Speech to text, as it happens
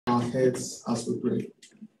heads as we pray.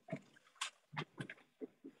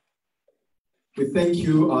 We thank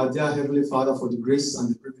you, our dear Heavenly Father, for the grace and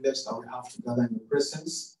the privilege that we have to gather in your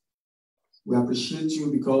presence. We appreciate you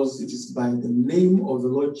because it is by the name of the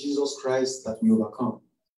Lord Jesus Christ that we overcome,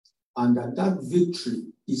 and that victory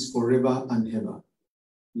is forever and ever.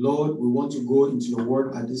 Lord, we want to go into your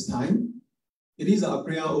word at this time. It is our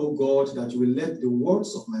prayer, O God, that you will let the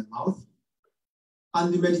words of my mouth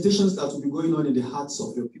and the meditations that will be going on in the hearts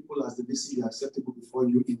of your people as they listen be acceptable before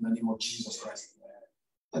you in the name of Jesus Christ.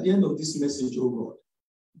 At the end of this message, O God,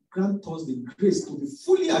 grant us the grace to be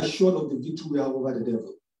fully assured of the victory we have over the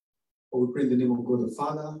devil. For we pray in the name of God the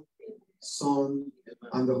Father, Son,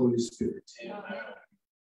 and the Holy Spirit.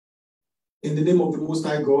 In the name of the Most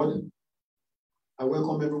High God, I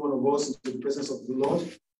welcome every one of us into the presence of the Lord,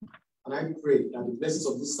 and I pray that the blessings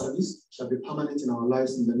of this service shall be permanent in our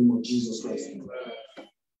lives in the name of Jesus Christ.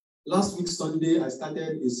 Last week, Sunday, I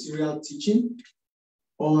started a serial teaching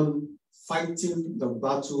on fighting the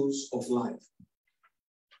battles of life.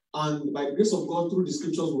 And by the grace of God, through the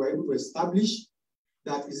scriptures, we were able to establish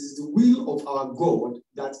that it is the will of our God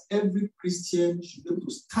that every Christian should be able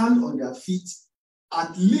to stand on their feet,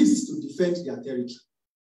 at least to defend their territory.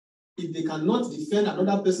 If they cannot defend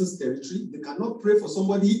another person's territory, they cannot pray for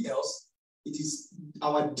somebody else, it is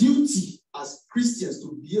our duty as Christians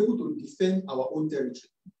to be able to defend our own territory.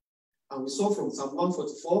 And we saw from Psalm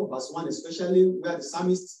 144, verse 1 especially, where the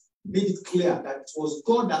psalmist made it clear that it was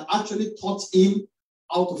God that actually taught him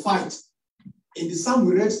how to fight. In the psalm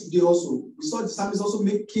we read today also, we saw the psalmist also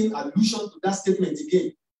making allusion to that statement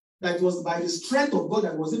again, that it was by the strength of God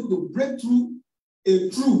that he was able to break through a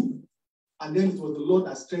troop, and then it was the Lord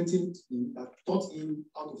that strengthened him, that taught him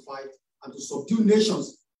how to fight and to subdue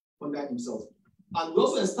nations under himself. And we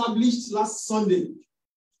also established last Sunday,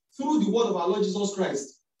 through the word of our Lord Jesus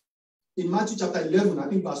Christ, in Matthew chapter 11, I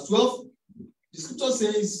think verse 12, the scripture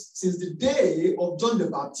says, since the day of John the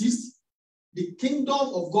Baptist, the kingdom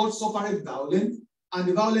of God suffereth violence, and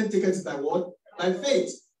the violent taketh it by what? By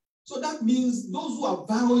faith. So that means those who are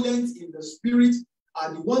violent in the spirit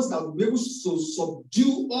are the ones that will be able to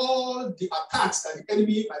subdue all the attacks that the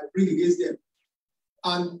enemy might bring against them.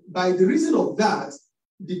 And by the reason of that,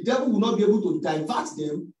 the devil will not be able to divert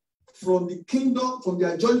them from the kingdom, from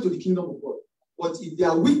their journey to the kingdom of God. But if they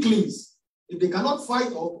are weaklings, if they cannot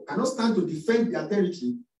fight or cannot stand to defend their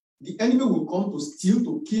territory, the enemy will come to steal,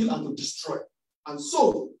 to kill, and to destroy. And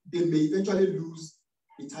so they may eventually lose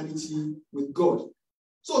eternity with God.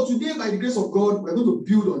 So today, by the grace of God, we're going to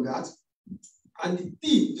build on that. And the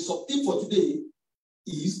theme, the sub-theme for today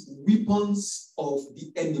is weapons of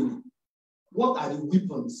the enemy. What are the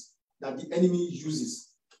weapons that the enemy uses?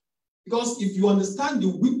 Because if you understand the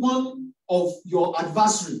weapon of your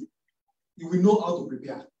adversary, you will know how to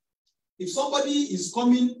prepare. If somebody is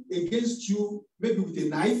coming against you, maybe with a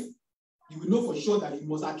knife, you will know for sure that you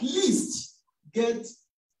must at least get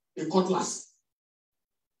a cutlass,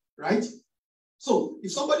 right? So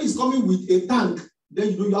if somebody is coming with a tank,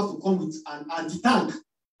 then you know you have to come with an anti-tank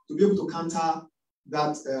to be able to counter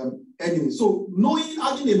that enemy. So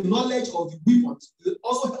having a knowledge of the weapons will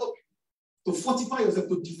also help you to fortify yourself,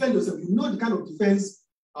 to defend yourself. You know the kind of defense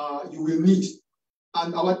you will need.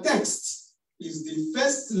 And our text is the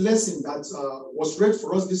first lesson that was read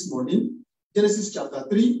for us this morning, Genesis chapter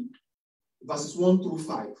 3, verses 1 through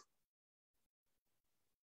 5.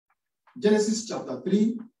 Genesis chapter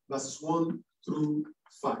 3, verses 1 through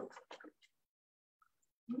 5.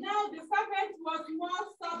 Now the serpent was more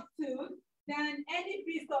subtle than any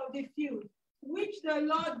beast of the field, which the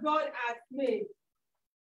Lord God hath made.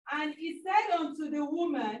 And he said unto the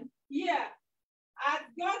woman, Yea, as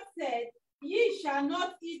God said, ye shall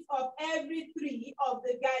not eat of every tree of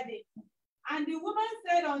the garden. And the woman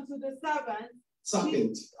said unto the serpent,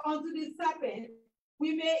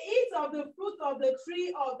 we may eat of the fruit of the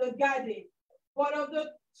tree of the garden, but of the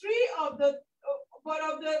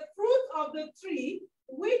fruit of the tree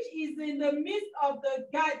which is in the midst of the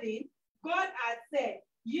garden, God hath said,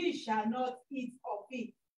 ye shall not eat of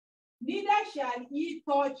it, neither shall ye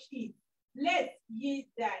touch it, lest ye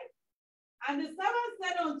die. And the serpent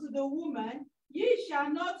said unto the woman, ye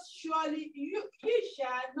shall not surely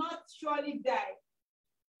die.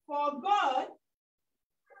 For God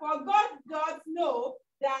doth know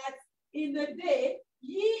that in the day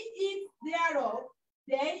ye eat thereof,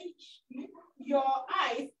 then your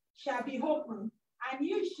eyes shall be opened, and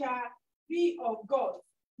you shall be of God,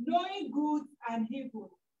 knowing good and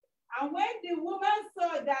evil. And when the woman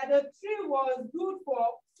saw that the tree was good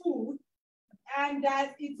for food, and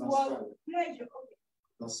that it was pleasure. Okay.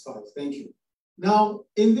 That's 5. Thank you. Now,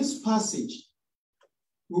 in this passage,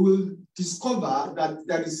 we will discover that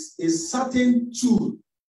there is a certain tool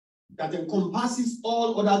that encompasses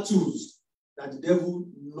all other tools that the devil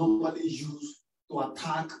normally uses to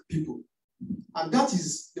attack people. And that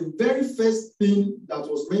is the very first thing that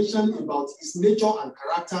was mentioned about his nature and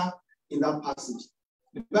character in that passage.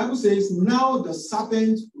 The Bible says, now the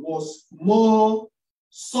serpent was more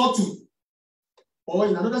subtle, or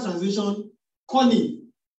in another translation, cunning,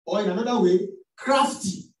 or in another way,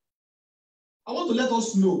 crafty. I want to let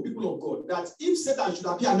us know, people of God, that if Satan should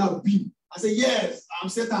appear now, beam, and say, yes, I'm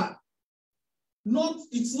Satan.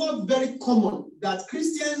 It's not very common that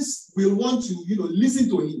Christians will want to, listen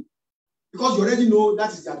to him, because you already know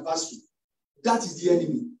that is the adversary, that is the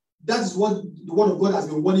enemy. That is what the word of God has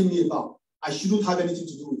been warning me about. I shouldn't have anything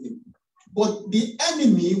to do with him. But the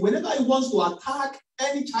enemy, whenever he wants to attack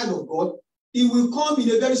any child of God, he will come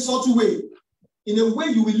in a very subtle way, in a way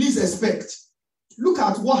you will least expect. Look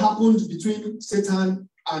at what happened between Satan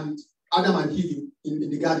and Adam and Eve in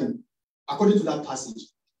the garden, according to that passage.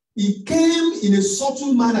 He came in a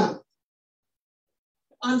subtle manner.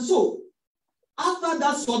 And so, after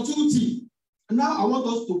that subtlety, now I want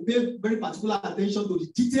us to pay very particular attention to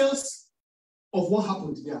the details of what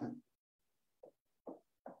happened there.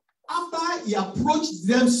 After he approached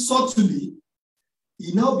them subtly,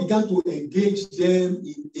 he now began to engage them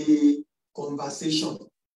in a conversation.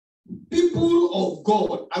 People of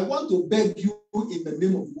God, I want to beg you in the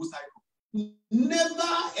name of the Most High God,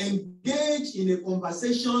 never engage in a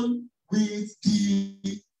conversation with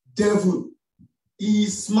the devil. He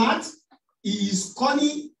is smart, he is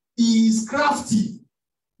cunning, he is crafty.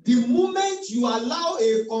 The moment you allow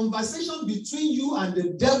a conversation between you and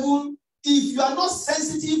the devil, if you are not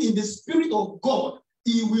sensitive in the spirit of God,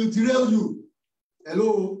 he will derail you.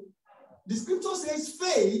 Hello? The scripture says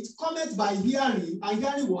faith cometh by hearing, and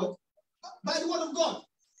hearing what? By the word of God.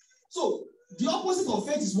 So, the opposite of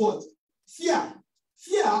faith is what? Fear.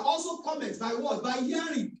 Fear also cometh by what? By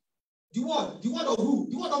hearing. The word. The word of who?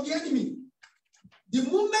 The word of the enemy. The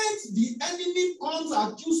moment the enemy comes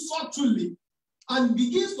at you subtly and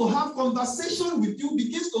begins to have conversation with you,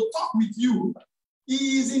 begins to talk with you,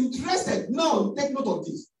 he is interested. Now, take note of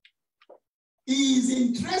this. He is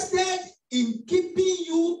interested in keeping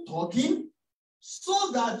you talking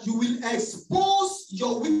so that you will expose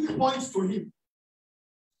your weak points to him.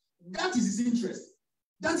 That is his interest.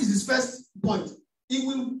 That is his first point. He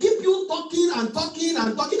will keep you talking and talking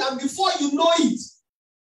and talking, and before you know it,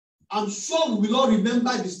 I'm sure we will all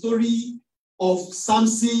remember the story of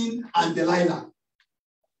Samson and Delilah.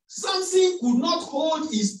 Samson could not hold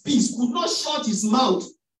his peace, could not shut his mouth.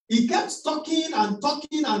 He kept talking and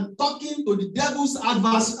talking and talking to the devil's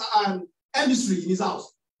emissary in his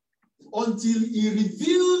house until he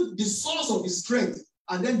revealed the source of his strength,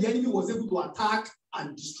 and then the enemy was able to attack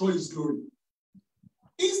and destroy his glory.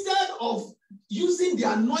 Instead of using the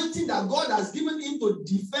anointing that God has given him to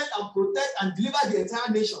defend and protect and deliver the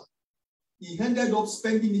entire nation, he ended up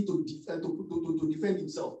spending it to defend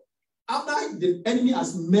himself. After the enemy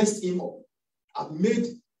has messed him up and made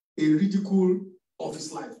a ridicule of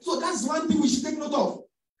his life. So that's one thing we should take note of.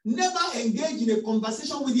 Never engage in a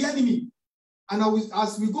conversation with the enemy. And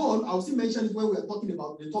as we go on, I'll still mention it when we are talking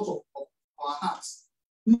about the thoughts of our hearts.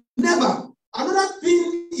 Never. Another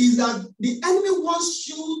thing is that the enemy wants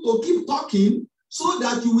you to keep talking so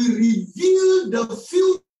that you will reveal the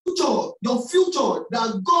future, your future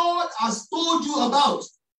that God has told you about.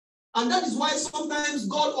 And that is why sometimes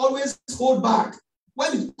God always holds back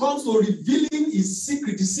when it comes to revealing his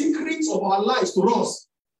secret, the secrets of our lives to us.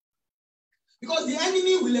 Because the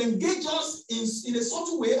enemy will engage us in a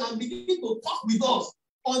subtle way and begin to talk with us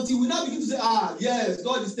until we now begin to say, yes,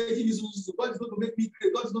 God is taking me, God is going to make me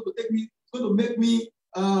great, God is going to take me, going to make me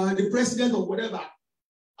the president or whatever.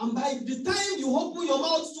 And by the time you open your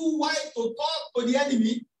mouth too wide to talk to the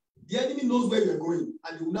enemy knows where you're going,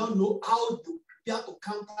 and you will now know how to prepare to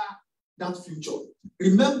counter that future.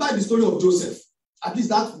 Remember the story of Joseph. At least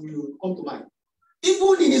that will come to mind.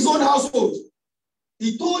 Even in his own household,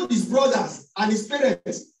 he told his brothers and his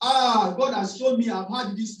parents, God has shown me, I've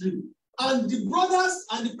had this dream. And the brothers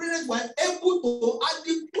and the parents were able to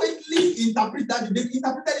adequately interpret that. They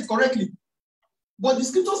interpreted it correctly. But the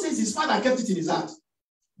scripture says his father kept it in his heart.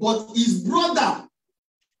 But his brother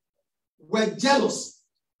were jealous.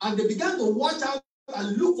 And they began to watch out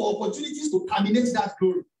and look for opportunities to terminate that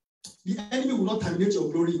glory. The enemy will not terminate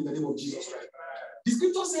your glory in the name of Jesus Christ. The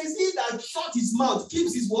scripture says, he that shut his mouth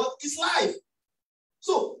keeps his word, his life.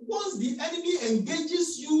 So once the enemy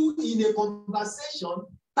engages you in a conversation,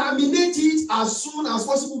 terminate it as soon as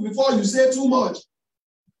possible before you say too much.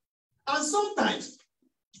 And sometimes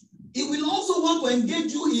it will also want to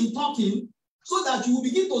engage you in talking so that you will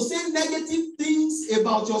begin to say negative things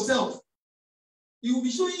about yourself. He will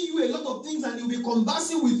be showing you a lot of things and he will be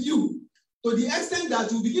conversing with you to the extent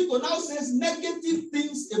that you begin to now say negative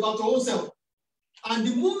things about your own self. And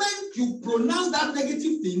the moment you pronounce that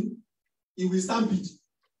negative thing, he will stamp it.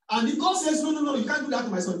 And if God says, no, you can't do that to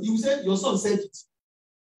my son, he will say, your son said it.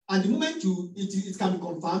 And the moment it can be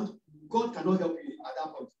confirmed, God cannot help you at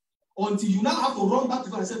that point. Until you now have to run back to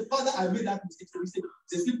God and say, Father, I made that mistake.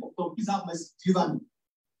 It's a slip of tongue. Please have mercy. Deliver me.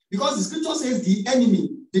 Because the scripture says the enemy,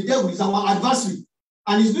 the devil, is our adversary.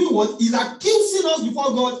 And he's doing what? He's accusing us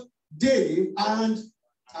before God day and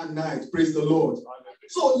night. Praise the Lord.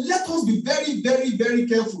 So let us be very, very, very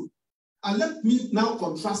careful. And let me now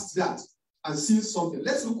contrast that and see something.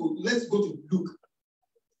 Let's go to Luke.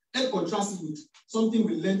 Let's contrast it with something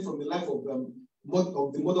we learned from the life of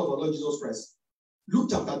the mother of our Lord Jesus Christ. Luke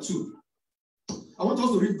chapter 2. I want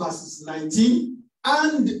us to read verses 19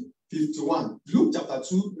 and 51. Luke chapter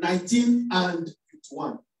 2, 19 and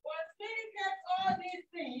 51. But Mary kept all these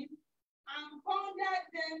things and pondered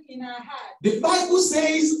them in her heart. The Bible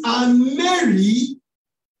says, and Mary,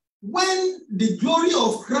 when the glory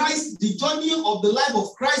of Christ, the journey of the life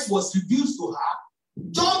of Christ was revealed to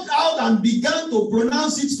her, jumped out and began to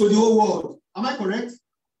pronounce it to the whole world. Am I correct?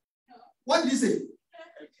 No. What did he say?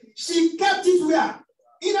 She kept it where?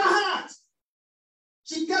 In her heart.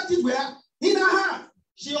 She kept it where? In her heart.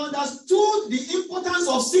 She understood the importance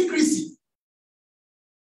of secrecy.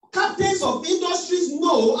 Captains of industries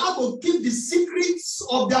know how to keep the secrets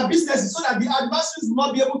of their businesses so that the adversaries will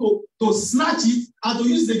not be able to snatch it and to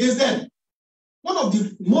use it against them. One of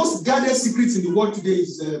the most guarded secrets in the world today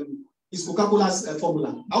is Coca-Cola's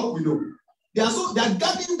formula. How we know? They are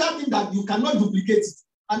guarding that thing that you cannot duplicate it.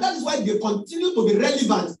 And that is why they continue to be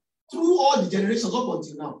relevant through all the generations up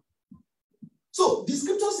until now. So the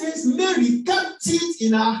scripture says Mary kept it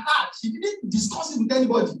in her heart. She didn't discuss it with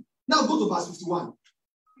anybody. Now go to verse 51.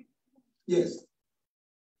 Yes.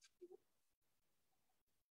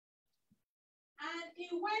 And he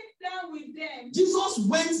went down with them. Jesus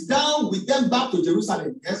went down with them back to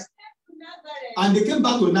Jerusalem. Yes. And they came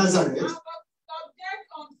back to Nazareth. And was subject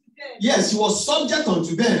unto them. Yes, he was subject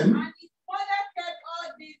unto them. And his mother kept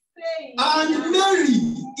all these sayings. And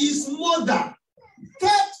Mary, his mother,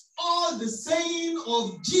 kept all the saying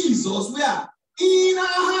of Jesus where? In her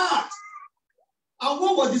heart. And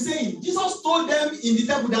what was he saying? Jesus told them in the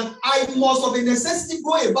temple that I must of a necessity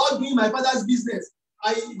go about doing my father's business.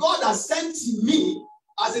 God has sent me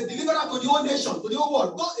as a deliverer to the whole nation, to the whole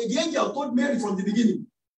world. God, the angel told Mary from the beginning.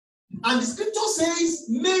 And the scripture says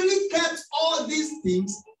Mary kept all these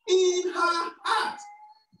things in her heart.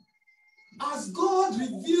 As God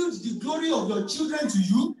revealed the glory of your children to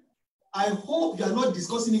you, I hope you are not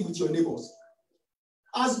discussing it with your neighbors.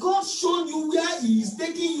 As God shown you where he is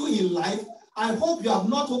taking you in life, I hope you have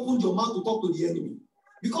not opened your mouth to talk to the enemy.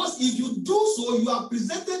 Because if you do so, you have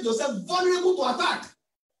presented yourself vulnerable to attack.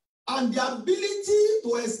 And the ability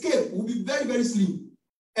to escape will be very, very slim.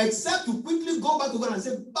 Except to quickly go back to God and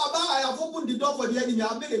say, Baba, I have opened the door for the enemy. I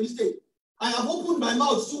have made a mistake. I have opened my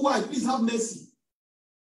mouth too wide. Please have mercy.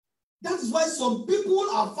 That is why some people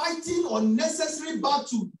are fighting unnecessary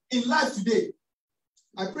battle in life today.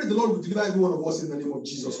 I pray the Lord will deliver every one of us in the name of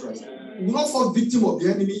Jesus Christ. We will not fall victim of the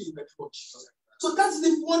enemy in the name of Jesus. So that's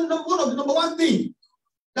the one of the number one thing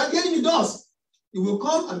that the enemy does. He will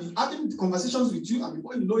come and be having conversations with you, and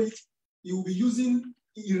before you know it, he will be using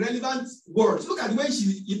irrelevant words. Look at the way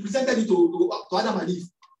he presented it to Adam and Eve.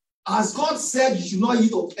 As God said, you should not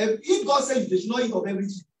eat of every. If God said they should not eat of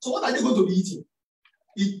everything, so what are they going to be eating?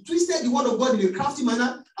 He twisted the word of God in a crafty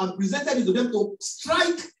manner and presented it to them to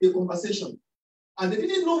strike a conversation. And they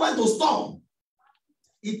didn't know when to stop.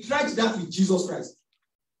 He tried that with Jesus Christ.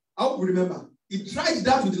 I hope you remember. He tried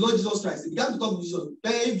that with the Lord Jesus Christ. He began to talk with Jesus.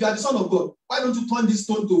 If you are the Son of God, why don't you turn this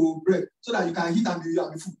stone to bread so that you can eat and be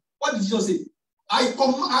full? What did Jesus say?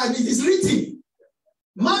 It is written,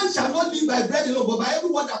 man shall not live by bread alone, but by every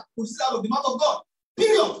word that proceeds out of the mouth of God.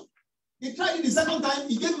 Period. He tried it the second time,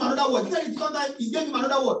 he gave him another word. He tried it the third time, he gave him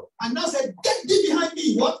another word. And now said, get thee behind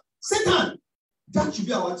me. What? Satan. That should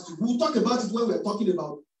be our attitude. We'll talk about it when we're talking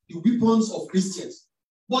about the weapons of Christians.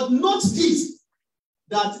 But not this,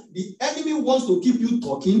 that the enemy wants to keep you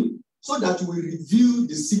talking so that you will reveal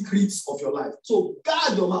the secrets of your life. So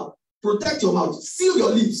guard your mouth, protect your mouth, seal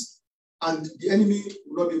your lips, and the enemy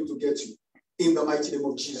will not be able to get you. In the mighty name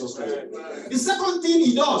of Jesus Christ. The second thing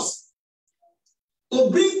he does to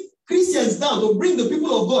bring Christians down, to bring the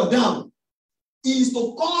people of God down, is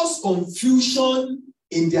to cause confusion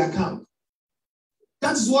in their camp.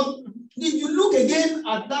 That is what, if you look again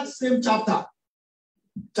at that same chapter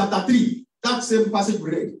 3, that same passage we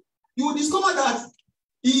read, you will discover that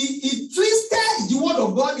he twisted the word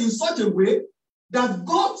of God in such a way that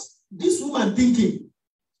got this woman thinking.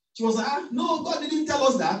 She was like, no, God didn't tell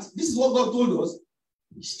us that. This is what God told us.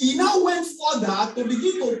 He now went further to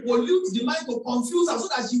begin to pollute the mind, to confuse her so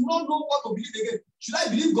that she will not know what to believe again. Should I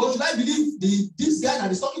believe God? Should I believe this guy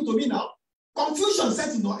that is talking to me now? Confusion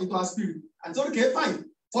set into her spirit. And so, okay, fine.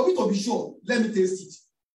 For me to be sure, let me taste it.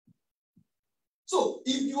 So,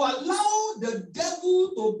 if you allow the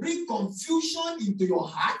devil to bring confusion into your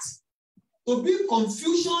heart, to bring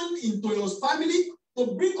confusion into your family, to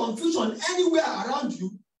bring confusion anywhere around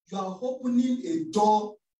you, you are opening a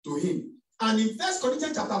door to him. And in 1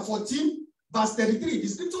 Corinthians chapter 14, verse 33, the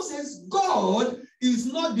scripture says, God is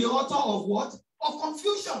not the author of what? Of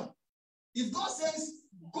confusion. If God says,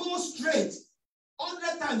 go straight,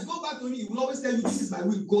 100 times, go back to me, he will always tell you, this is my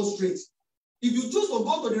will, go straight. If you choose to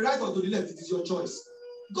go to the right or to the left, it is your choice.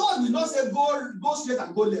 God will not say, go straight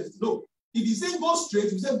and go left. No. If he says go straight,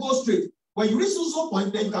 if he says go straight, when you reach some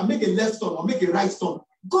point, then you can make a left turn or make a right turn.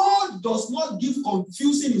 God does not give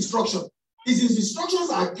confusing instruction. His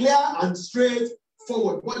instructions are clear and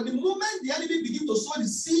straightforward. But the moment the enemy begins to sow the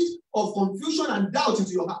seed of confusion and doubt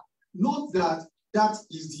into your heart, note that that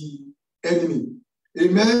is the enemy.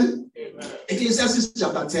 Amen? Amen. Ecclesiastes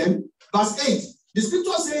chapter 10, verse 8. The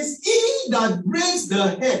scripture says, he that breaks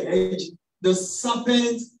the hedge, the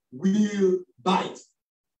serpent will bite.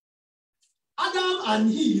 Adam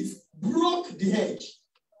and Eve broke the hedge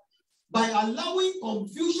by allowing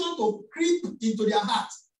confusion to creep into their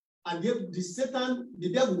hearts. And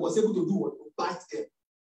the devil was able to do what? To bite them.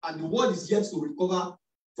 And the world is yet to recover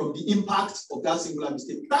from the impact of that singular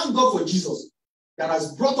mistake. Thank God for Jesus that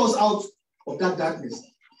has brought us out of that darkness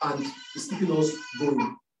and is keeping us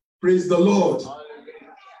going. Praise the Lord.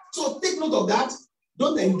 So take note of that.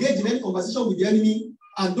 Don't engage in any conversation with the enemy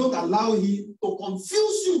and don't allow him to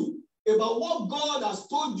confuse you about what God has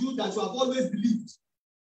told you that you have always believed.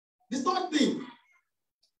 The third thing,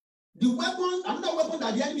 another weapon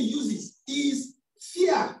that the enemy uses is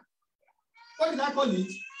fear. What did I call it?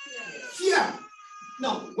 Fear.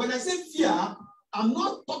 Now, when I say fear, I'm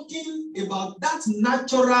not talking about that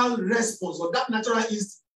natural response or that natural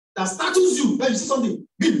instinct that startles you when you see something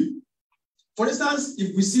big. For instance,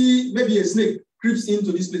 if we see maybe a snake creeps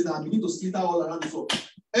into this place and begin to slither all around the floor,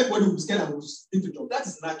 everybody will be scared and will begin to jump. That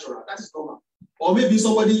is natural. That is normal. Or maybe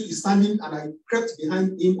somebody is standing and I crept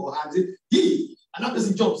behind him or her and say, "Hey," and that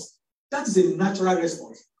person jumps. That is a natural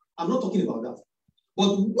response. I'm not talking about that.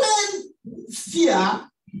 But when fear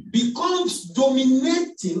becomes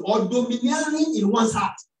dominating or domineering in one's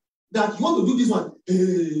heart, that you want to do this one,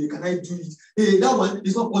 hey, can I do it? Hey, that one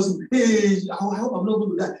is not possible. Hey, I hope I'm not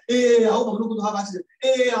going to die. Hey, I hope I'm not going to have accident.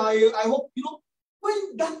 Hey, I hope,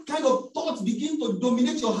 when that kind of thought begin to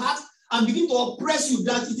dominate your heart and begin to oppress you,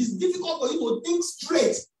 that it is difficult for you to think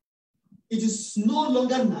straight. It is no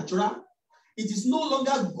longer natural. It is no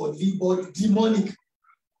longer godly, but demonic.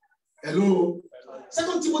 Hello?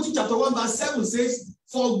 2 Timothy chapter 1 verse 7 says,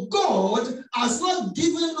 for God has not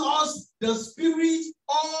given us the spirit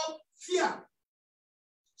of fear.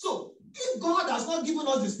 So, if God has not given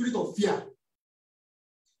us the spirit of fear,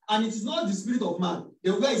 and it is not the spirit of man,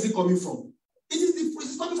 then where is it coming from? It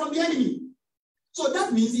is coming from the enemy. So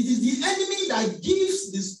that means it is the enemy that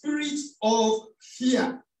gives the spirit of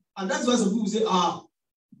fear. And that's why some people say,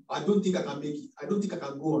 I don't think I can make it. I don't think I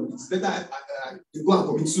can go on. It's better I go and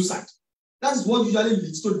commit suicide. That's what usually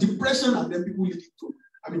leads to depression, and then people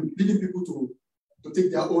leading people to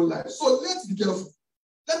take their own lives. So let's be careful.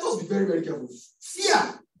 Let us be very, very careful.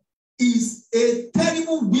 Fear is a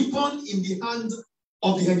terrible weapon in the hand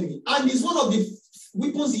of the enemy. And it's one of the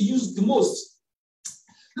weapons he used the most.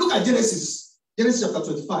 Look at Genesis chapter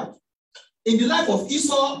 25. In the life of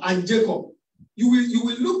Esau and Jacob, you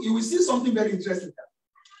will see something very interesting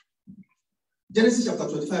there. Genesis chapter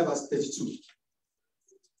 25, verse 32.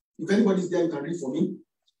 If anybody is there, you can read for me.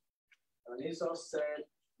 And Esau said,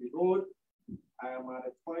 behold, I am at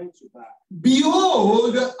the point to die.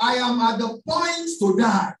 Behold, I am at the point to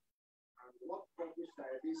die. And what profit shall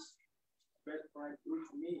this birthright do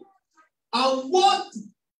to me? And what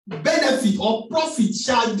benefit or profit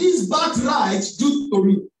shall this birthright do to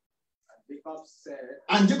me?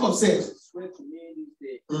 And Jacob said, swear to me this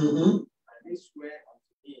day. Mm-hmm. And he swore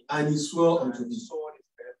unto me. And he swore unto me. Sold his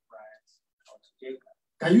birthright unto Jacob.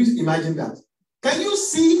 Can you imagine that? Can you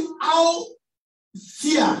see how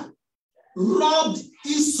fear robbed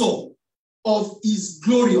Esau of his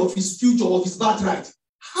glory, of his future, of his birthright?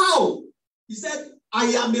 How? He said, I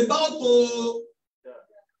am about to...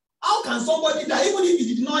 How can somebody that even if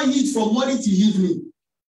he did not eat from morning till evening,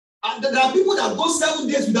 there are people that go 7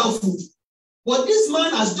 days without food. But this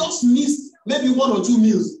man has just missed maybe 1 or 2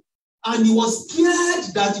 meals, and he was scared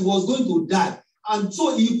that he was going to die. And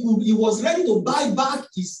so he was ready to buy back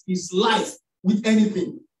his life with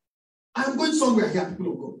anything. I'm going somewhere here,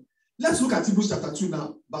 people of God. Let's look at Hebrews chapter 2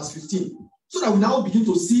 now, verse 15, so that we now begin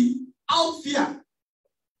to see how fear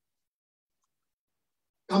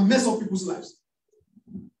can mess up people's lives.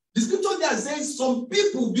 The scripture there says some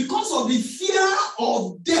people, because of the fear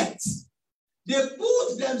of death, they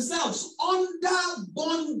put themselves under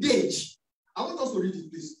bondage. I want us to read it,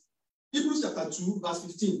 please. Hebrews chapter 2, verse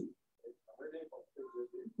 15.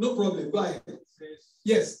 No problem. Go ahead.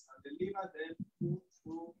 Yes.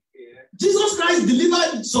 Jesus Christ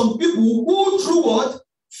delivered some people who through what?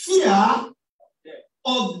 Fear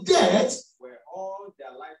of death were all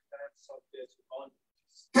their lifetime subject to bondage.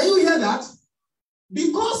 Can you hear that?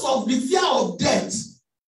 Because of the fear of death,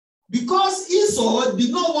 because Esau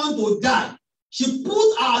did not want to die, she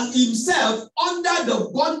put himself under the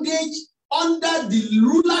bondage, under the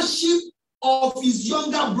rulership of his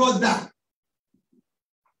younger brother.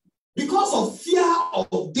 Because of fear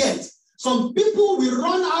of death, some people will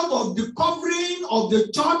run out of the covering of the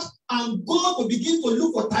church and go to begin to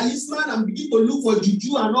look for talisman and begin to look for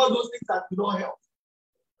juju and all those things that do not help.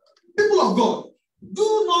 People of God,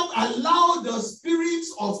 do not allow the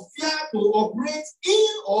spirits of fear to operate in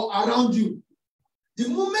or around you. The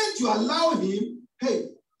moment you allow him, hey,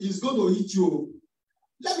 he's going to hit you.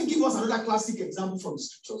 Let me give us another classic example from the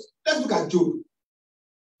scriptures. Let's look at Job.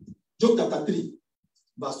 Job chapter 3,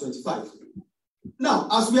 verse 25. Now,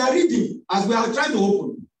 as we are reading, as we are trying to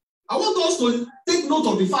open, I want us to take note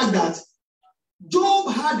of the fact that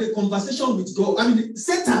Job had a conversation with God.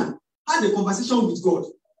 Satan had a conversation with God.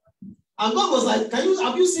 And God was like,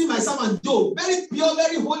 have you seen my servant Job? Very pure,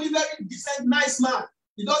 very holy, very decent, nice man.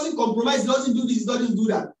 He doesn't compromise, he doesn't do this, he doesn't do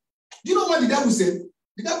that. Do you know what the devil said?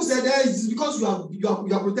 The devil said, it's because you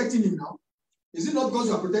are protecting him now. Is it not because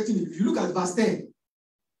you are protecting him? If you look at verse 10,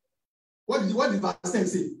 what did verse 10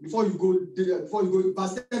 say? Before you go,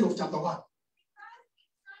 verse 10 of chapter 1.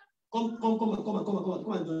 Come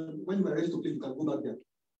on. When you are ready to play, you can go back there.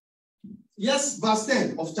 Yes, verse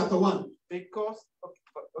 10 of chapter 1. Because,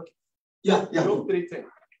 okay. Yeah. Job 3:10.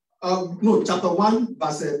 No, chapter 1,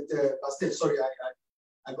 verse 10. Sorry,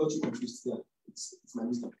 I got you confused there. It's my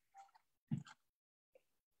mistake.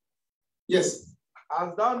 Yes.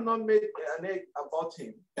 Has thou not made an egg about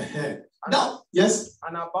him? Now, yes.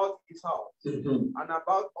 And about his house, and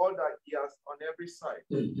about all that he has on every side.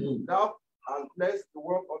 Thou hast blessed the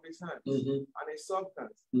work of his hands, and his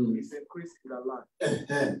substance is increased in the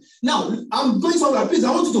land. Now, I'm going somewhere. Please,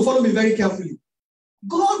 I want you to follow me very carefully.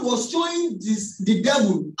 God was showing the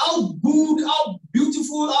devil how good, how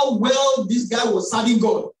beautiful, how well this guy was serving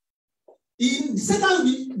God.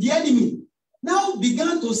 Satan, the enemy, now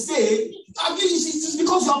began to say, it's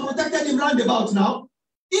because you have protected him roundabout now.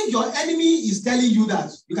 If your enemy is telling you that,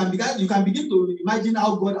 you can begin to imagine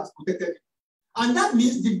how God has protected him. And that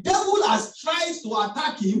means the devil has tried to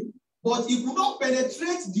attack him, but he could not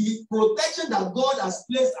penetrate the protection that God has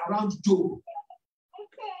placed around Job.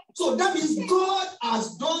 So that means God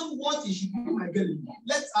has done what he should do, my girl.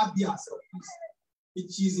 Let her be herself,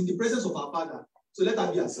 please. She is in the presence of our Father. So let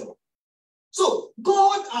her be herself. So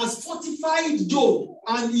God has fortified Job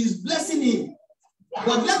and is blessing him.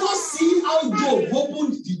 But let us see how Job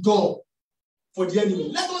opened the door for the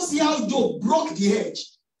enemy. Let us see how Job broke the hedge.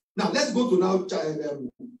 Now let's go to now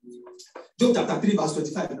Job chapter 3, verse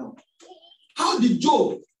 25 now. How did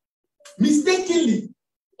Job mistakenly,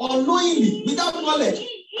 unknowingly, without knowledge,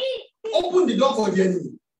 open the door for the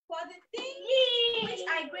enemy? For the thing which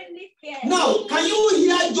I greatly fear. Now, can you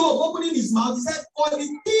hear Job opening his mouth? He said, for the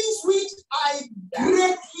things which I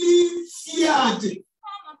greatly feared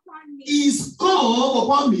is come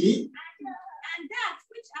upon me. And that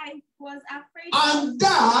which I was afraid of. And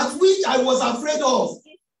that which I was afraid of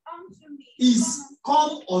is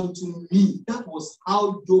come unto me. That was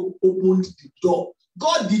how Job opened the door.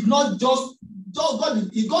 God is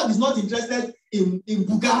not interested in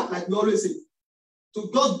buga, like we always say. So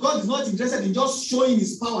God is not interested in just showing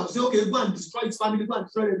his power. To say, okay, go and destroy his family, go and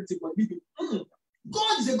destroy everything, but leave it.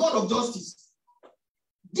 God is a God of justice.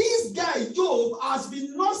 This guy, Job, has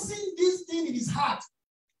been nursing this thing in his heart.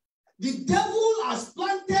 The devil has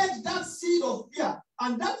planted that seed of fear,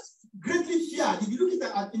 and that's greatly feared. If you look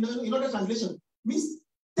at it in other translation, means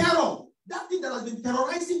terror. That thing that has been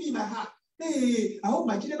terrorizing me in my heart. Hey, I hope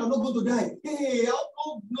my children are not going to die. Hey, I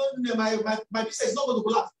hope my business is not going to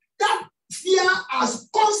collapse. That fear has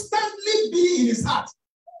constantly been in his heart.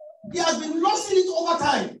 He has been nursing it over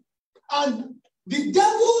time. And the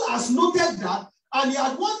devil has noted that And he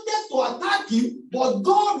had wanted to attack him, but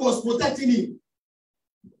God was protecting him.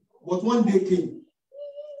 But one day came,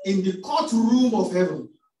 in the courtroom of heaven,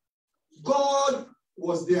 God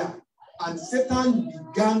was there, and Satan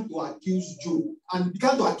began to accuse Job and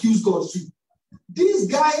began to accuse God too. This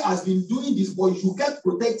guy has been doing this, but you kept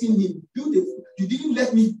protecting him. Beautiful. You didn't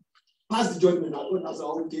let me pass the judgment. I said,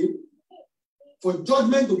 okay. For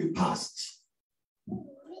judgment to be passed,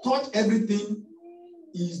 touch everything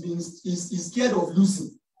is scared of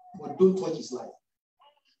losing, but don't touch his life.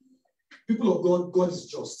 People of God, God is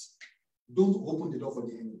just. Don't open the door for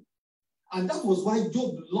the enemy. And that was why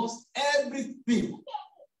Job lost everything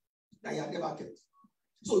that he had ever kept.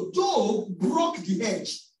 So Job broke the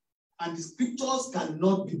edge, and the scriptures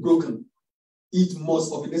cannot be broken. It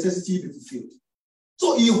must of necessity be fulfilled.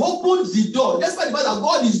 So he opened the door. Despite the fact that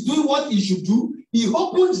God is doing what he should do, he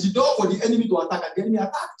opened the door for the enemy to attack, and the enemy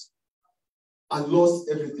attacked and lost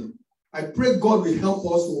everything. I pray God will help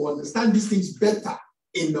us to understand these things better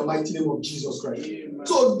in the mighty name of Jesus Christ. Amen.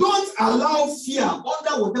 So don't allow fear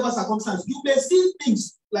under whatever circumstance. You may see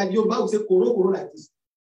things like your Bible say, koro like this,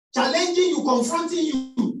 challenging you, confronting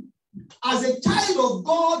you. As a child of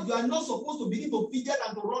God, you are not supposed to begin to fidget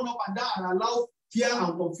and to run up and down and allow fear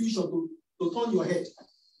and confusion to turn your head.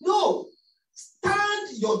 No.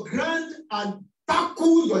 Stand your ground and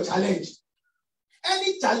tackle your challenge.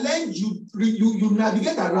 Any challenge you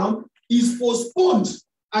navigate around is postponed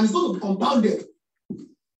and it's going to be compounded.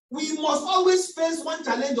 We must always face one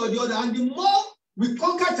challenge or the other, and the more we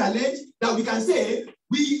conquer challenge, that we can say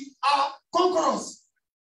we are conquerors.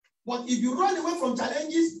 But if you run away from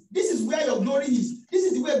challenges, this is where your glory is. This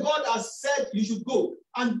is the way God has said you should go.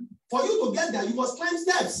 And for you to get there, you must climb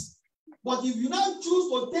steps. But if you now choose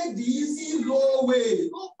to take the easy, low way,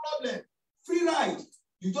 no problem, free ride,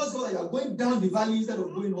 you just go that you are going down the valley instead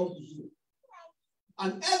of going up the hill.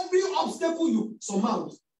 And every obstacle you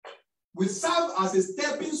surmount will serve as a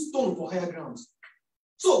stepping stone for higher grounds.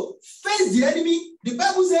 So face the enemy. The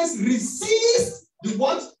Bible says resist the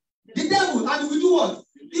what? The devil, and he will do what?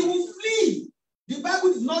 He will flee. The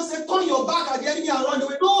Bible did not say turn your back at the enemy and run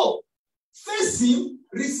away. No. Face him,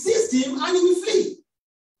 resist him, and he will flee.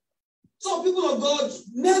 So people of God,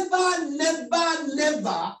 never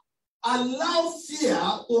allow fear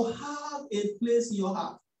to have a place in your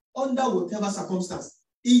heart under whatever circumstance.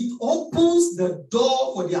 It opens the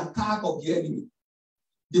door for the attack of the enemy.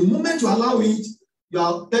 The moment you allow it, you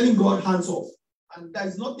are telling God hands off. And there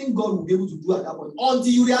is nothing God will be able to do at that point until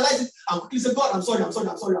you realize it and quickly say, God, I'm sorry.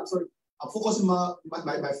 I'm focusing my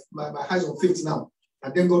eyes on faith now.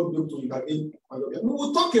 And then God will be able to intervene. We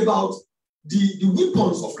will talk about the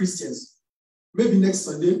weapons of Christians maybe next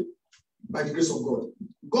Sunday by the grace of God.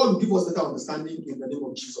 God will give us better understanding in the name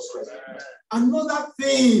of Jesus Christ. Another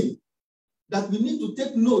thing that we need to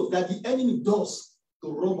take note that the enemy does to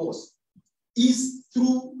rob us is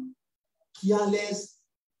through careless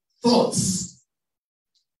thoughts.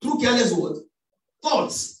 Through careless what?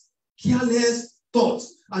 Thoughts. Careless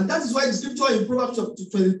thoughts. And that is why the scripture in Proverbs chapter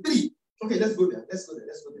 23. Okay, let's go there.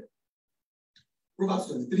 Proverbs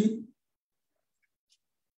 23.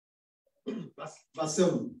 Verse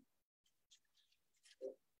 7.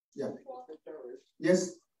 Yeah.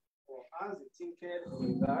 Yes.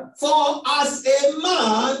 For as a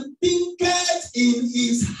man thinketh in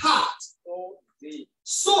his heart,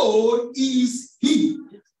 so is he.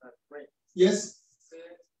 Yes.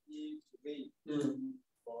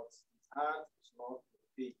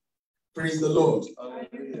 Praise the Lord.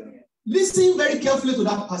 Listen very carefully to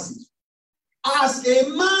that passage. As a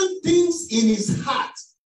man thinks in his heart,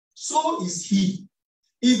 so is he.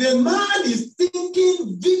 If a man is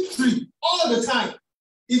thinking victory all the time,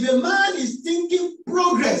 if a man is thinking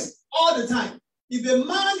progress all the time, if a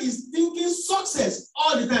man is thinking success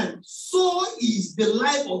all the time, so is the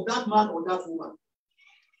life of that man or that woman.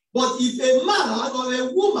 But if a man or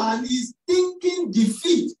a woman is thinking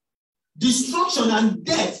defeat, destruction, and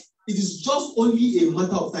death, it is just only a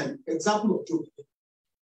matter of time. Example of Job.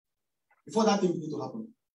 Before that thing begins to happen.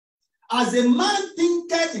 As a man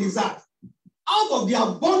thinketh in his heart, out of the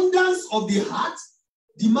abundance of the heart,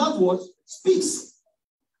 the mouth what? Speaks.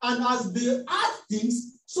 And as the heart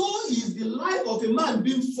thinks, so is the life of a man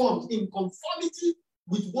being formed in conformity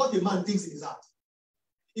with what a man thinks in his heart.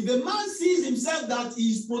 If a man sees himself that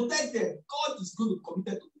he is protected, God is going to be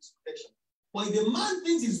committed to his protection. But if a man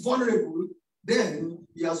thinks he's vulnerable, then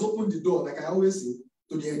he has opened the door, like I always say,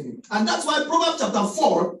 to the enemy. And that's why Proverbs chapter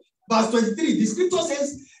 4, verse 23, the scripture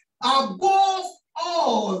says, above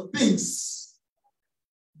all things,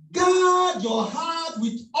 guard your heart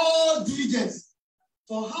with all diligence,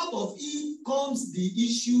 for out of it comes the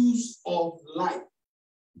issues of life.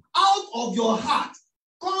 out of your heart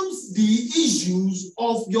comes the issues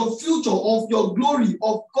of your future, of your glory,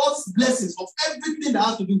 of God's blessings, of everything that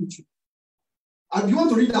has to do with you. And you want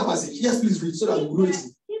to read that passage? Yes, please read so that we know it.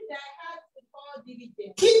 Keep thy heart with all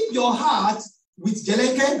diligence. Keep your heart with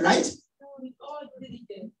Jeleke, right? With all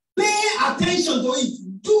diligence. Pay attention to it.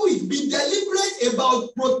 Do it. Be deliberate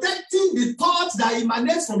about protecting the thoughts that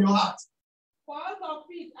emanate from your heart. For out of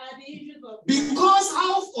it are the issues of life. Because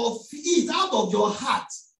out of your heart,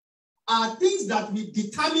 are things that will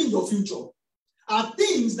determine your future, are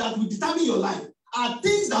things that will determine your life, are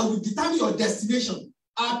things that will determine your destination,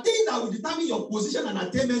 are things that will determine your position and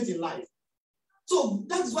attainment in life. So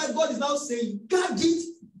that's why God is now saying, guard it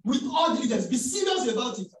with all diligence. Be serious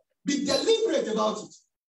about it. Be deliberate about it.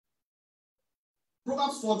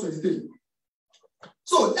 Proverbs 4:23.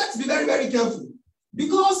 So let's be very, very careful,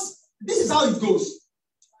 because this is how it goes.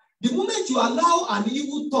 The moment you allow an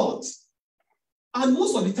evil thought, and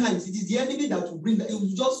most of the times it is the enemy that will bring that, it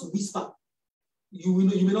will just whisper. You will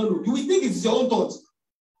know, you may not know. You will think it's your own thought.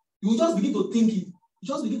 You will just begin to think it. You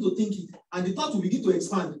just begin to think it, and the thought will begin to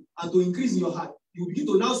expand and to increase in your heart. You begin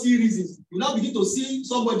to now see reasons. You now begin to see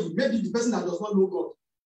somebody, maybe the person that does not know God.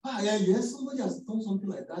 Yeah, yes, somebody has done something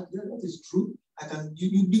like that. Yeah, that is true.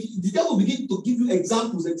 The devil will begin to give you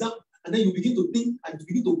examples, and then you begin to think, and you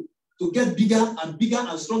begin to get bigger and bigger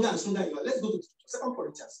and stronger and stronger. Let's go to 2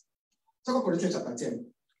 Corinthians. 2 Corinthians chapter 10,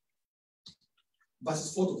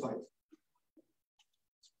 verses 4 to 5.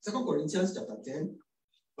 2 Corinthians chapter 10,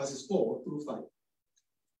 verses 4 through 5.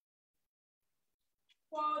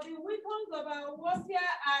 For the weapons of our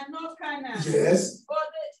warfare are not carnal. Yes.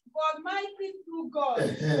 But mighty through God.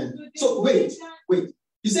 So wait.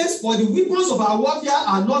 He says, for the weapons of our warfare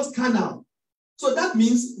are not carnal. So that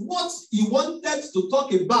means what he wanted to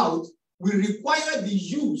talk about will require the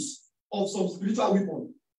use of some spiritual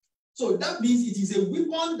weapon. So that means it is a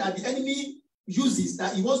weapon that the enemy uses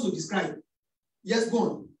that he wants to describe. Yes, go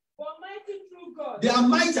on. For mighty through God. They are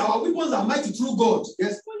mighty. Our weapons are mighty through God.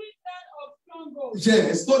 Yes. Pulling down of strongholds.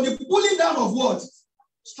 Yes. So the pulling down of what?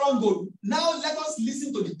 Stronghold. Now let us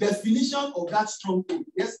listen to the definition of that stronghold.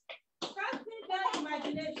 Yes. Casting down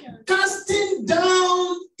imagination. Casting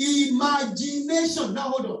down imagination. Now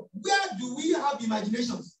hold on. Where do we have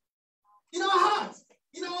imaginations? In our heart,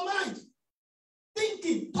 in our mind.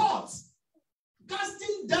 Thinking, thoughts.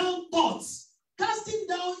 Casting down thoughts. Casting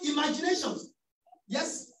down imaginations.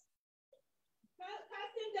 Yes.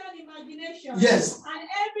 Casting down imagination. Yes. And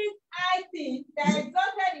every high thing that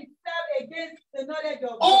exalted itself against the knowledge of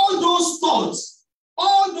God. All those thoughts,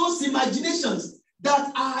 all those imaginations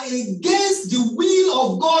that are against the will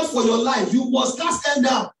of God for your life, you must cast them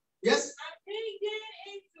down. Yes.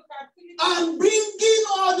 And bringing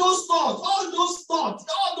all those thoughts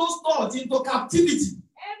into captivity.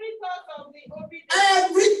 Every thought of the obedience.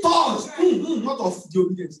 Every thought, not of the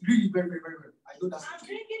obedience. Really, very, very, very, very. I know that's. And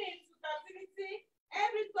bringing into captivity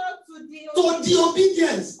every thought to the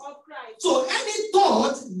obedience of Christ. So any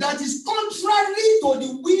thought that is contrary to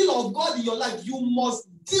the will of God in your life, you must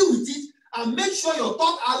deal with it and make sure your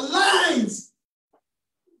thought aligns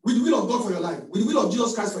with the will of God for your life, with the will of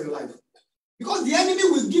Jesus Christ for your life. Because the enemy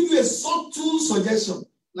will give you a subtle suggestion.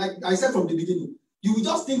 Like I said from the beginning, you will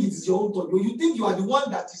just think it is your own thought. You think you are the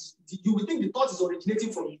one that is, you will think the thought is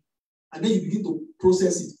originating from you. And then you begin to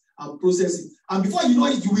process it and process it. And before you know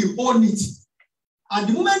it, you will own it. And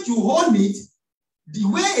the moment you own it, the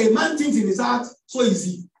way a man thinks in his heart, so is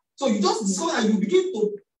he. So you just discover and you begin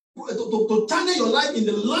to channel your life in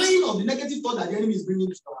the line of the negative thought that the enemy is bringing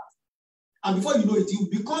to your heart. And before you know it, you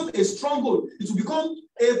become a stronghold. It will become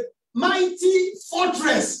a mighty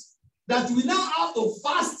fortress that you will now have to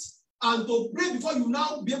fast and to pray before you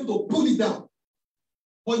now be able to pull it down.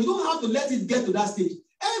 But you don't have to let it get to that stage.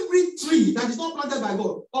 Every tree that is not planted by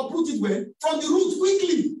God, uproot it well from the roots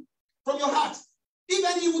quickly from your heart. If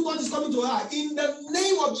any evil thought is coming to your heart, in the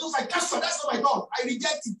name of Jesus, I cast it. That's not my thought. I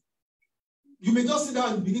reject it. You may just sit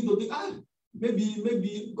down and begin to think,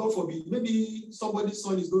 maybe, God forbid, maybe somebody's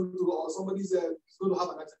son is going to, or somebody's is going to have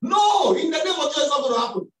an accident. No, in the name of Jesus, it's not going to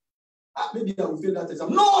happen. Maybe I will fail that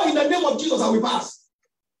exam. No, in the name of Jesus, I will pass.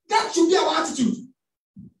 That should be our attitude.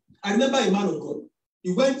 I remember a man of God.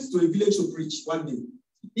 He went to a village to preach one day.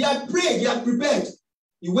 He had prayed, he had prepared.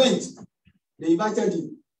 He went. They invited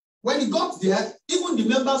him. When he got there, even the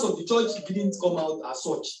members of the church didn't come out as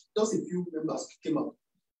such. Just a few members came out.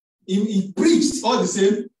 He preached all the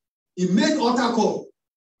same. He made altar call.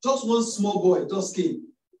 Just one small boy just came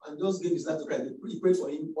and just gave his life to Christ. He prayed for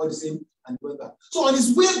him all the same and went back. So on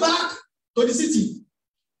his way back to the city,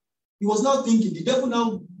 he was now thinking, the devil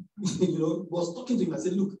now was talking to him and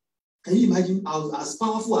said, look, can you imagine as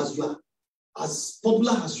powerful as you are? as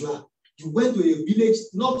popular as you are, you went to a village,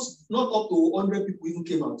 not up to 100 people even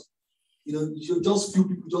came out. You know, just few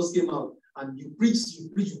people just came out, and you preached,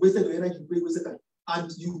 you wasted your energy, you wasted time.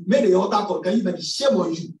 And you made a altar call. Can you imagine? Shame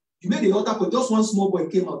on you. You made a altar call, just one small boy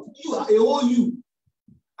came out. You are a whole you.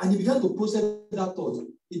 And he began to process that thought.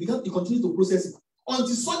 He continued to process it. Until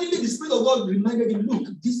suddenly the Spirit of God reminded him, look,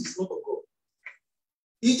 this is not of God.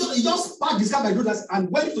 He just parked his car by the road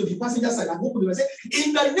and went to the passenger side and opened it and said,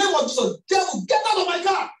 in the name of Jesus, devil, get out of my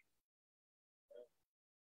car.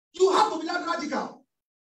 You have to be that radical.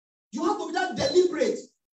 You have to be that deliberate.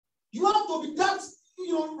 You have to be that,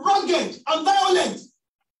 rugged and violent.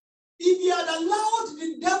 If he had allowed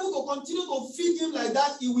the devil to continue to feed him like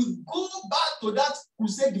that, he will go back to that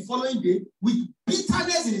crusade the following day with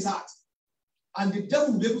bitterness in his heart. And the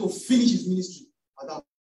devil will be able to finish his ministry at that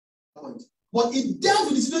point. But he dealt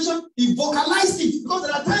with the situation, he vocalized it. Because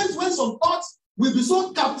there are times when some thoughts will be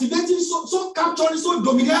so captivating, so capturing, so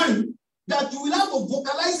domineering, that you will have to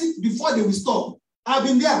vocalize it before they will stop. I've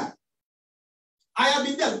been there. I have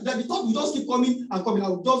been there. That the thought will just keep coming and coming. I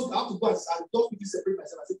have to go and just quickly separate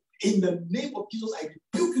myself and say, in the name of Jesus, I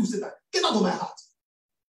rebuke you, Satan. Get out of my heart.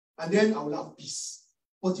 And then I will have peace.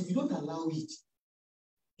 But if you don't allow it,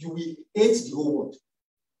 you will hate the whole world.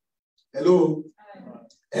 Hello?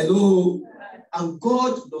 Hello? And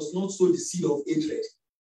God does not sow the seed of hatred.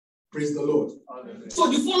 Praise the Lord. So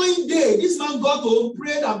the following day, this man got home,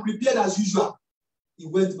 prayed and prepared as usual. He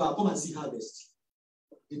went back, come and see harvest.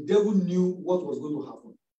 The devil knew what was going to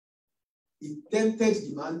happen. He tempted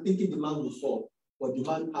the man, thinking the man would fall. But the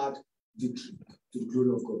man had victory to the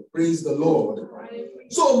glory of God. Praise the Lord.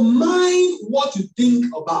 So mind what you think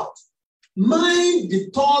about. Mind the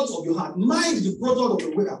thoughts of your heart. Mind the product of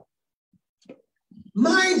your wake up.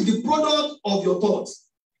 Mind the product of your thoughts.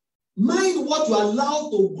 Mind what you allow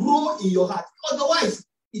to grow in your heart. Otherwise,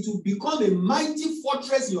 it will become a mighty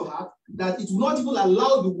fortress in your heart that it will not even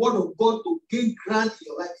allow the word of God to gain ground in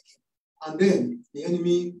your life again. And then the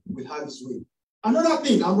enemy will have his way. Another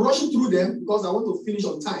thing, I'm rushing through them because I want to finish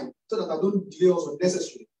on time so that I don't delay us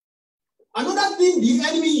unnecessarily. Another thing the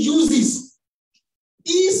enemy uses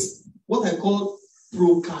is what I call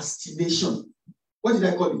procrastination. What did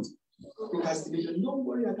I call it? Procrastination. Don't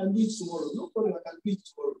worry, I can do it tomorrow. No problem, I can do it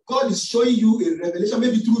tomorrow. God is showing you a revelation,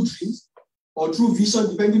 maybe through dreams or through vision,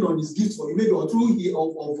 depending on his gift for you, maybe or through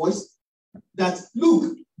or voice, that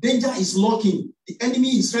look, danger is knocking. The enemy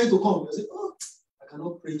is trying to come. You say, oh, I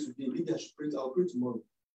cannot pray today. Maybe I should pray. I'll pray tomorrow.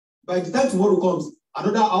 By the time tomorrow comes,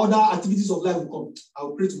 other activities of life will come.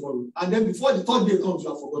 I'll pray tomorrow. And then before the third day comes, you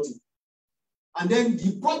have forgotten. And then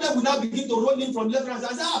the problem will now begin to roll in from left and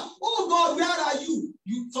right. Oh God, where are you?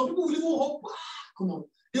 Some people will even hope. Come on.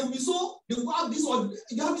 They will have this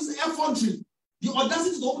effrontery, the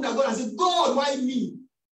audacity to open their God and say, God, why me?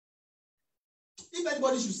 If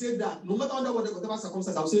anybody should say that, no matter under whatever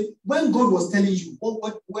circumstance, I'll say, when God was telling you,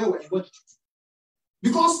 where were you? What did you do?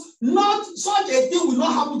 Because not such a thing will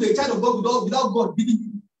not happen to a child of God without God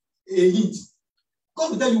giving a hint.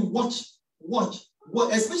 God will tell you, watch.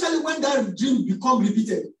 Especially when that dream becomes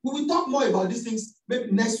repeated. We will talk more about these things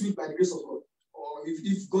maybe next week by the grace of God. Or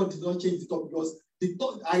if God did not change the topic,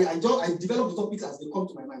 because I develop the topics as they come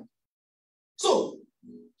to my mind. So,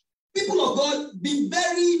 people of God, be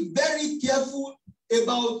very, very careful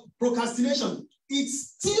about procrastination. It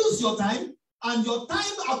steals your time, and your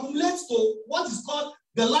time accumulates to what is called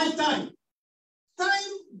the lifetime.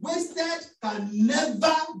 Time wasted can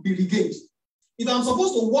never be regained. If I'm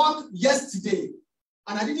supposed to work yesterday,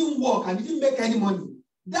 and I didn't work, I didn't make any money,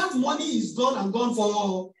 that money is gone and gone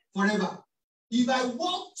for forever. If I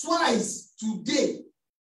work twice today,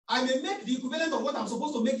 I may make the equivalent of what I'm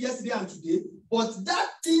supposed to make yesterday and today, but that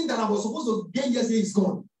thing that I was supposed to gain yesterday is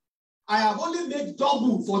gone. I have only made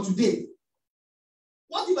double for today.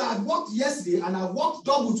 What if I had worked yesterday and I worked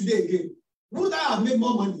double today again? Would I have made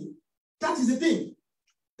more money? That is the thing.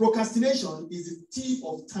 Procrastination is the thief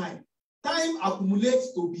of time. Time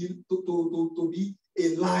accumulates to be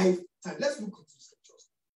a lifetime. Let's look at the scriptures.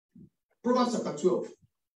 Proverbs chapter 12.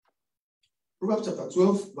 Proverbs chapter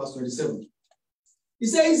 12, verse 27. It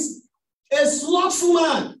says, a slothful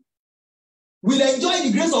man will enjoy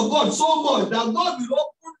the grace of God so much that God will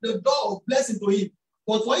open the door of blessing to him.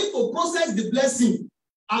 But for him to process the blessing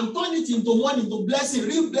and turn it into money, into blessing,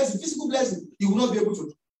 real blessing, physical blessing, he will not be able to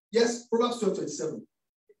do. Yes, Proverbs 12, 27.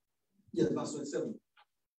 Yes, verse 27.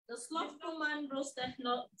 The slothful man roasted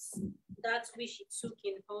not that which he took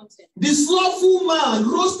in hunting. The slothful man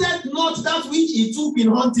roasted not that which he took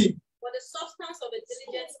in hunting. But the substance of a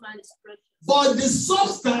diligent man is precious. But the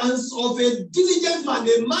substance of a diligent man,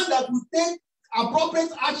 a man that will take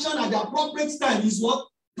appropriate action at the appropriate time, is what?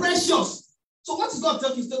 Precious. So what is God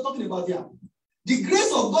talking about here? The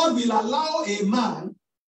grace of God will allow a man,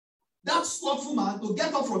 that slothful man, to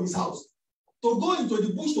get up from his house, to go into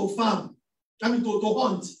the bush to farm, to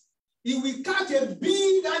hunt. He will catch a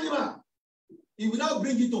big animal. He will now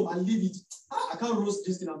bring it home and leave it. I can't roast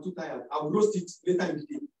this thing, I'm too tired. I will roast it later in the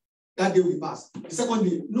day. That day will pass. The second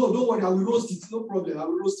day, no, don't worry, I will roast it. No problem, I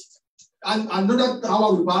will roast it. And another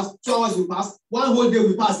hour will pass, 2 hours will pass, one whole day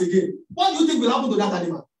will pass again. What do you think will happen to that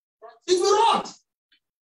animal? It will rot.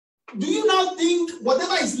 Do you now think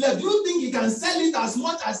whatever is left, do you think he can sell it as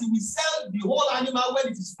much as he will sell the whole animal when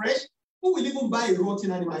it is fresh? Who will even buy a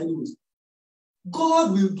rotten animal anyways?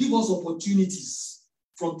 God will give us opportunities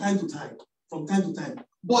from time to time.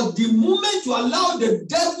 But the moment you allow the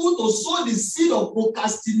devil to sow the seed of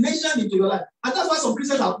procrastination into your life, and that's why some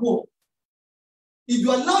Christians are poor. If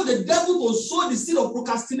you allow the devil to sow the seed of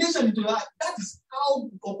procrastination into your life, that is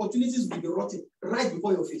how opportunities will be rotting right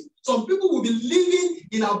before your face. Some people will be living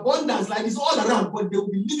in abundance like this all around, but they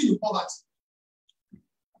will be living in poverty.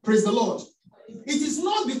 Praise the Lord. It is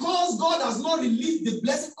not because God has not released the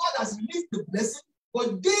blessing. God has released the blessing,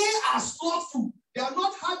 but they are slothful. They are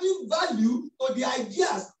not having value to the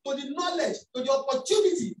ideas, to the knowledge, to the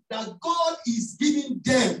opportunity that God is giving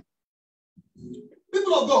them.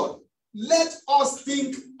 People of God, let us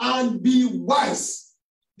think and be wise.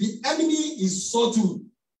 The enemy is subtle.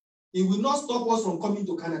 He will not stop us from coming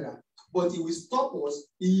to Canada, but he will stop us.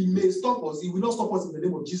 He may stop us. He will not stop us in the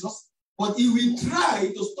name of Jesus, but he will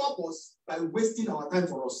try to stop us by wasting our time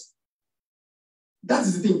for us. That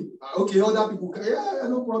is the thing. Okay, other people, yeah,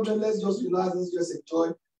 no problem. Let's just relax. Let's just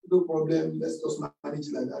enjoy. No problem. Let's just manage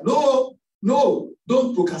it like that. No,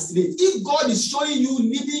 don't procrastinate. If God is showing you,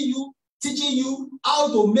 leading you, teaching you how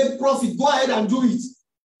to make profit, go ahead and do it.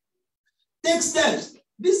 Take steps.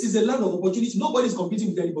 This is a land of opportunity. Nobody is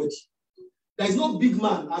competing with anybody. There is no big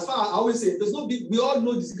man. As far as I always say, there's no big. We all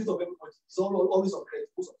know the secret of everybody. It's always on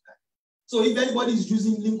credit most of the time. So if anybody is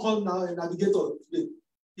using Lincoln now and Navigator today,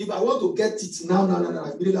 if I want to get it now,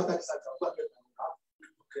 immediately after this, I'll get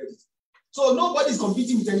credit. So nobody is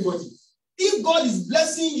competing with anybody. If God is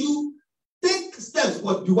blessing you, take steps,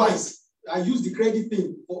 but be wise. I use the credit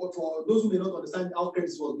thing for those who may not understand how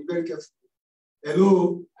credit works. Be very careful.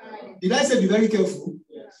 Hello? Did I say be very careful?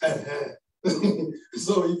 Yes.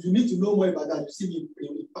 So if you need to know more about that, you see me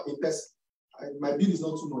in person. My bill is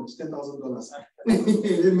not too much,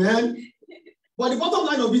 $10,000. Amen. But the bottom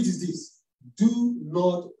line of it is this. Do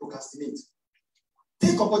not procrastinate.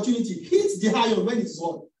 Take opportunity. Hit the iron when it is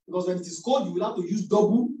hot. Because when it is cold, you will have to use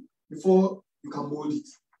double before you can mold it.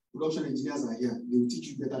 Production engineers are here. They will teach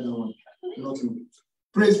you better than one. Nothing.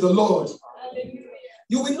 Praise the Lord. Hallelujah.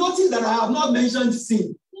 You will notice that I have not mentioned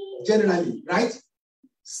sin generally, right?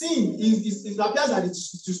 Sin it appears that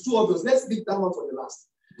it's too obvious. Let's leave that one for the last.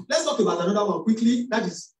 Let's talk about another one quickly. That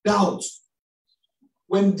is doubt.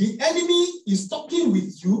 When the enemy is talking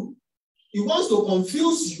with you, he wants to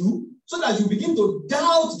confuse you so that you begin to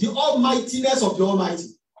doubt the almightiness of the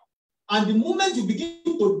Almighty. And the moment you begin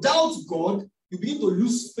to doubt God, you begin to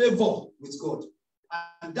lose favor with God.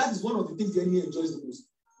 And that is one of the things the enemy enjoys the most.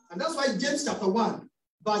 And that's why James chapter 1,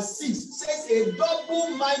 verse 6 says, a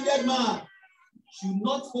double-minded man should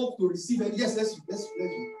not hope to receive any. Yes,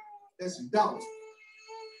 let's doubt.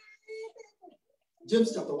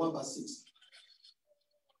 James chapter 1, verse 6.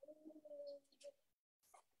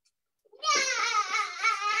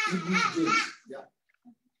 James, yeah.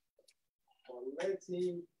 Or let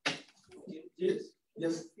him, yes,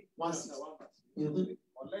 1:6. Or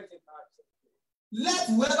let him ask. Let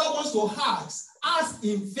whoever wants to ask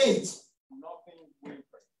in faith.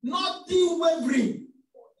 Nothing wavering.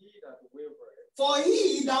 For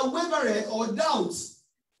he that wavereth or doubts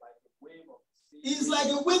is like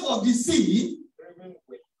a wave of the sea, driven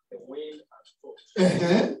with the wind and force.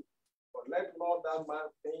 But let not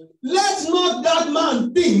that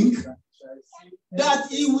man think that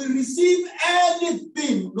he will receive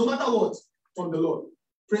anything, no matter what, from the Lord.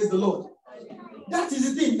 Praise the Lord. That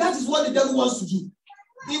is the thing. That is what the devil wants to do.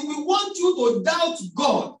 He will want you to doubt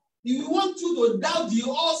God. He will want you to doubt the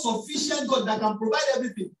all-sufficient God that can provide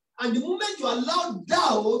everything. And the moment you allow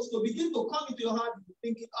doubt to begin to come into your heart, you're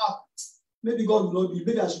thinking, maybe God will not be.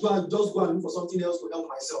 Maybe I should just go and look for something else to help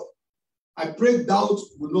myself. I pray doubt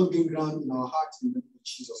will not gain ground in our hearts in the name of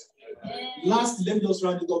Jesus. Last, let me just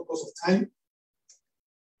round it up because of time.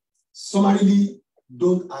 Summarily,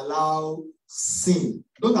 don't allow sin.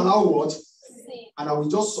 Don't allow what? Sin. And I will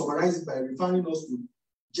just summarize it by referring us to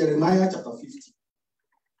Jeremiah chapter 50.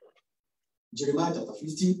 Jeremiah chapter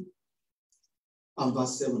 50 and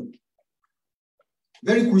verse 7.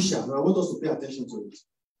 Very crucial, and I want us to pay attention to it.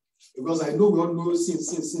 Because I know we all know sin.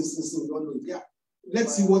 We all know it. Yeah.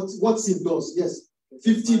 Let's see what sin does. Yes.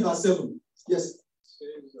 15 verse 7. Yes.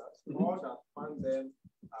 Says that all that find them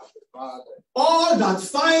have devoured them. All that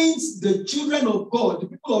finds the children of God, the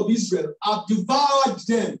people of Israel, have devoured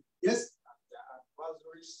them. Yes. Their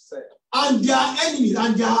adversaries said, And their enemies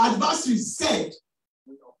and their adversaries said,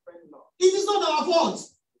 we offend not, it is not our fault.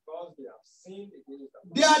 because they have sinned against the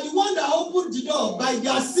They are the one that opened the door by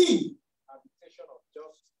their sin. habitation of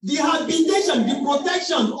justice. The habitation, the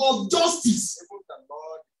protection of justice. Even the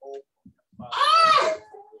Lord opened.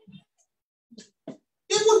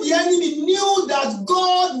 Even the enemy knew that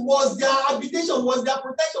God was their habitation, was their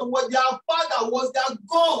protection, was their father, was their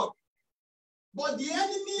God. But the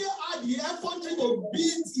enemy had the effrontery to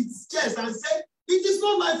beat its chest and say, it is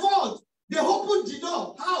not my fault. They opened the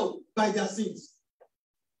door. How? By their sins.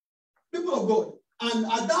 People of God. And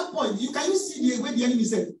at that point, can you see the way the enemy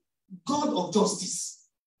said, God of justice.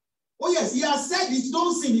 Oh yes, he has said it,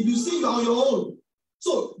 don't sin. If you sin, you are on your own.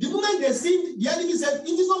 So the moment they sinned, the enemy said, it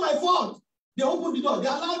is not my fault. They opened the door. They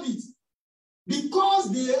allowed it.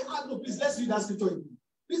 Because they had no, please, let's read that scripture.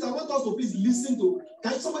 Please, I want us to please listen to,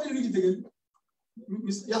 can somebody read it again?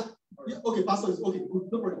 Yeah. Yeah. Okay, Pastor. Okay, good.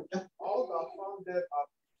 No problem. Yeah. All that found them have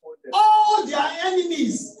before them. All their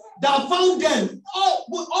enemies that found them,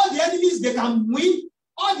 all the enemies they can win,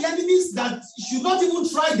 all the enemies that should not even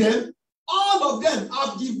try them, all of them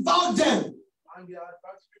have devoured them. And their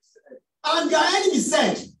adversaries said, And their enemies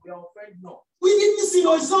said, we offend not, we didn't sin,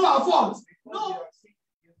 no, it's not our fault. because No. they have sinned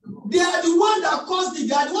against the Lord. They are the one that caused it.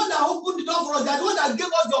 They are the one that opened the door for us. They are the one that gave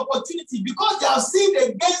us the opportunity because they have sinned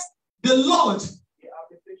against the Lord. The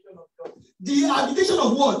habitation of justice. The habitation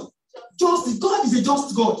of what? Justice. God is a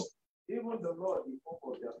just God. Even the Lord, the hope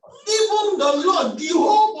of their father. Even the Lord, the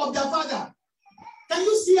hope of their father. Can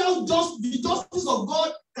you see how the justice of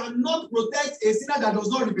God cannot protect a sinner that does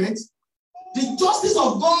not repent? The justice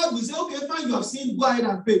of God will say, okay, fine, you have sinned, go ahead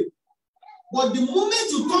and pay. But the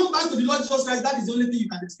moment you come back to the Lord Jesus Christ, that is the only thing you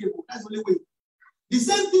can escape. That's the only way. The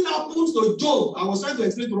same thing happens to Job. I was trying to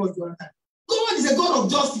explain to us the other time. God is a God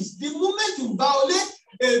of justice. The moment you violate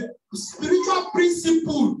a spiritual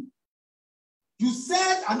principle, you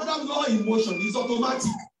set another law in motion. It's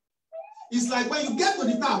automatic. It's like when you get to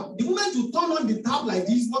the tap, the moment you turn on the tap like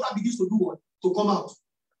this, water begins to do what? To come out.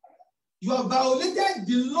 You have violated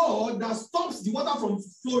the law that stops the water from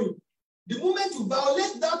flowing. The moment you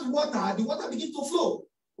violate that water, the water begins to flow.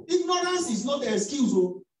 Ignorance is not an excuse.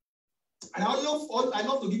 And I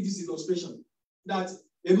love to give this illustration that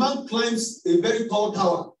a man climbs a very tall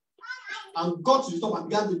tower and got to the top and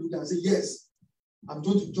began to look and say, yes, I'm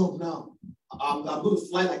going to jump now. I'm going to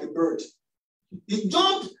fly like a bird. He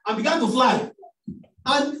jumped and began to fly.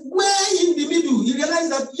 And way in the middle, he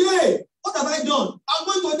realized that, yeah, what have I done? I'm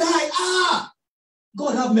going to die.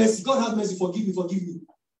 God have mercy. God have mercy. Forgive me. Forgive me.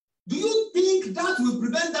 Do you think that will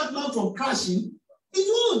prevent that man from crashing?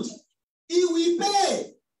 It won't. He will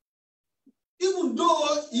pay. Even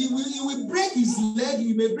though he will break his leg,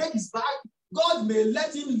 he may break his back, God may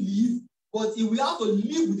let him live, but he will have to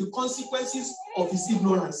live with the consequences of his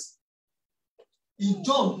ignorance. He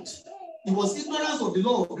jumped. It was ignorance of the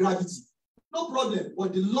law of gravity. No problem,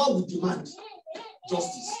 but the law will demand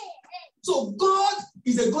justice. So God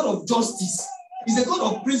is a God of justice. He's a God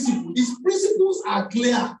of principle. His principles are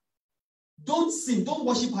clear. Don't sin. Don't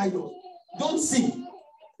worship idols. Don't sin.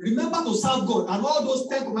 Remember to serve God, and all those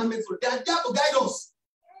 10 commandments, they are there to guide us.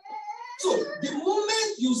 So the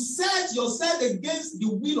moment you set yourself against the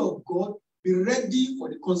will of God, be ready for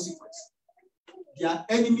the consequence. Their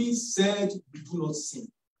enemies said, we do not sin.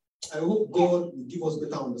 I hope God will give us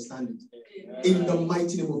better understanding in the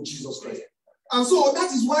mighty name of Jesus Christ. And so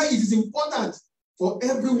that is why it is important for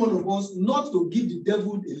every one of us not to give the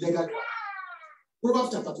devil a legal ground.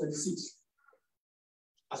 Proverbs chapter 26.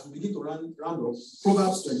 As we begin to round off,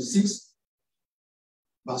 Proverbs 26,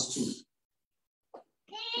 verse 2.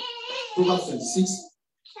 Proverbs 26,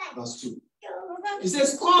 verse 2. It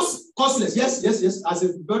says, costless. Yes. As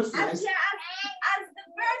a bird flies. As the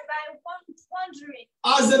bird by wandering.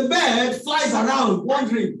 As a bird flies around,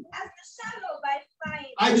 wandering. As the swallow by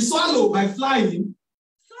flying. As the swallow by flying.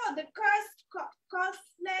 So the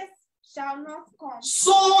costless shall not come.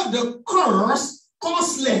 So the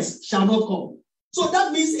costless shall not come. So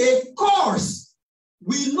that means a curse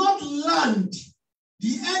will not land.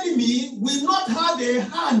 The enemy will not have a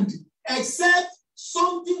hand except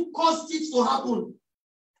something caused it to happen.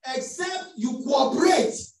 Except you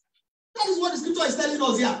cooperate. That is what the scripture is telling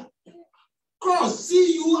us here. Curse,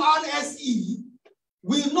 C-U-R-S-E,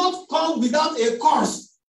 will not come without a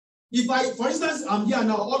curse. If for instance, I'm here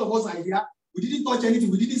now, all of us are here. We didn't touch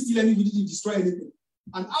anything. We didn't steal anything. We didn't destroy anything.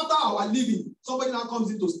 And after our leaving, somebody now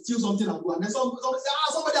comes in to steal something and go. And then somebody says,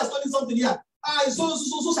 somebody has stolen something here.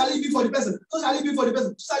 So shall it be for the person. So shall it be for the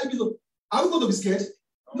person. So shall it be for... Are we going to be scared?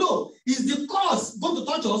 No. Is the curse going to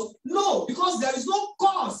touch us? No. Because there is no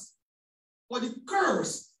cause for the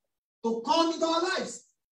curse to come into our lives.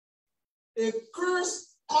 A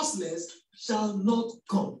curse causeless shall not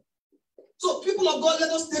come. So people of God, let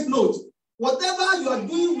us take note. Whatever you are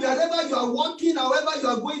doing, wherever you are working, however you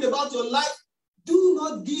are going about your life, do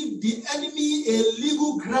not give the enemy a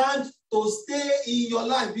legal grant to stay in your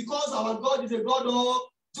life, because our God is a God of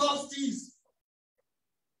justice.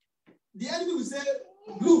 The enemy will say,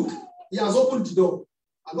 look, he has opened the door.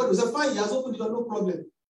 And God will say, fine, he has opened the door, no problem.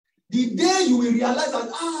 The day you will realize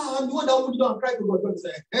that, I'm the one that opened the door and cried to God, God will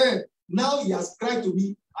say, hey, now he has cried to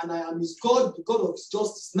me, and I am his God, the God of his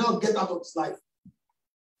justice. Now get out of his life.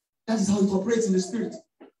 That is how it operates in the spirit.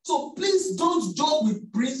 So please don't joke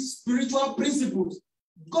with spiritual principles.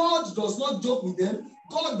 God does not joke with them.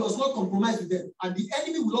 God does not compromise with them. And the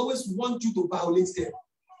enemy will always want you to violate them.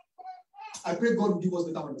 I pray God will give us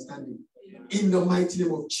better understanding. In the mighty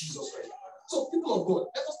name of Jesus Christ. So people of God,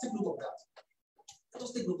 let us take note of that. Let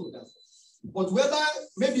us take note of that. But whether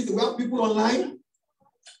maybe we have people online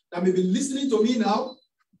that may be listening to me now,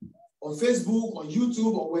 on Facebook, on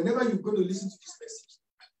YouTube, or whenever you're going to listen to this message,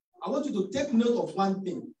 I want you to take note of one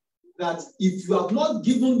thing, that if you have not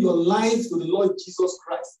given your life to the Lord Jesus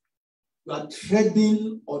Christ, you are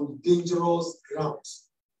treading on dangerous grounds.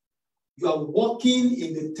 You are walking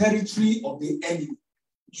in the territory of the enemy.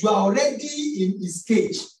 You are already in his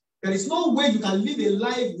cage. There is no way you can live a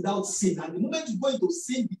life without sin. And the moment you go into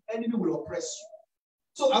sin, the enemy will oppress you.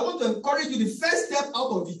 So I want to encourage you, the first step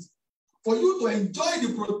out of it, for you to enjoy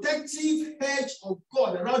the protective hedge of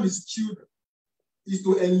God around his children, is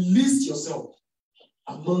to enlist yourself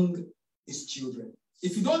among his children.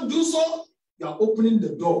 If you don't do so, you are opening the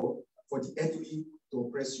door for the enemy to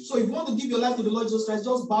oppress you. So if you want to give your life to the Lord Jesus Christ,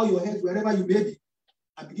 just bow your head wherever you may be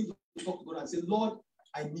and begin to talk to God and say, Lord,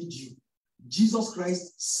 I need you. Jesus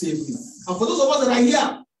Christ, save me. And for those of us that are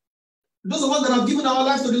here, those of us that have given our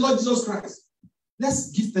lives to the Lord Jesus Christ,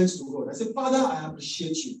 let's give thanks to God. I say, Father, I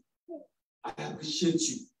appreciate you. I appreciate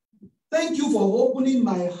you. Thank you for opening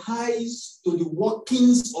my eyes to the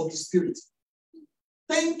workings of the Spirit.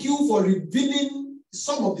 Thank you for revealing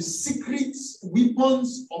some of the secret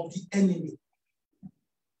weapons of the enemy.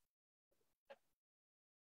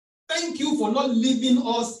 Thank you for not leaving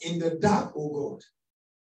us in the dark, oh God.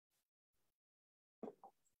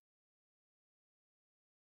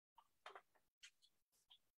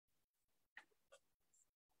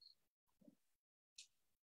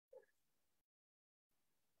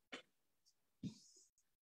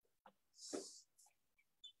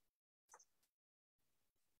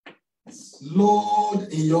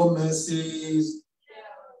 Lord, in your mercies,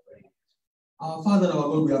 our Father and our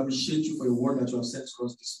God, we appreciate you for your word that you have sent to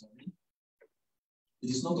us this morning. It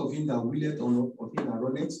is not of him that willeth or of him that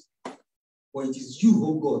runneth, but it is you,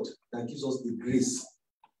 O God, that gives us the grace.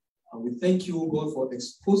 And we thank you, O God, for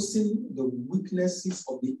exposing the weaknesses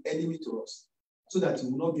of the enemy to us, so that he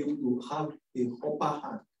will not be able to have a upper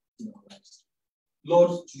hand in our lives.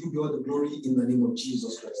 Lord, to you be all the glory in the name of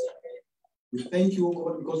Jesus Christ. We thank you, O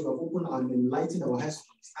God, because you have opened and enlightened our eyes to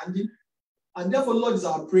understanding. And therefore, Lord, is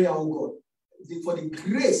our prayer, O God, for the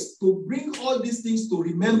grace to bring all these things to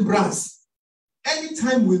remembrance.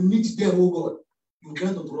 Anytime we need them, O God, you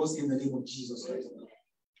grant unto us in the name of Jesus Christ.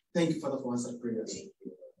 Thank you, Father, for answered prayers.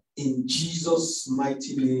 In Jesus'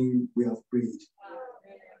 mighty name, we have prayed.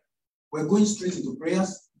 We're going straight into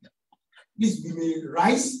prayers. Please, we may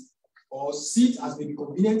rise or sit as may be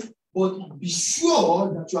convenient, but be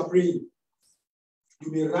sure that you are praying.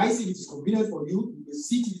 You may rise if it is convenient for you. You may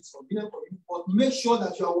sit if it is convenient for you. But make sure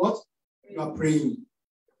that you are what? You are praying.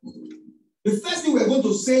 The first thing we're going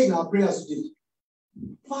to say in our prayers today,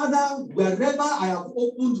 Father, wherever I have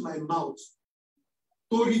opened my mouth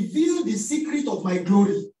to reveal the secret of my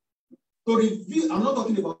glory, to reveal, I'm not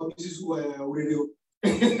talking about Mrs. Ureo.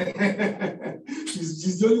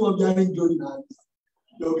 she's the only one behind glory now.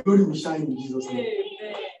 Your glory will shine in Jesus' name.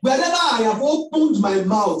 Wherever I have opened my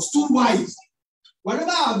mouth too wide, wherever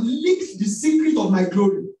I have leaked the secret of my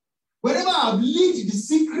glory, wherever I have leaked the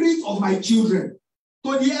secret of my children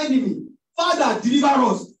to the enemy, Father, deliver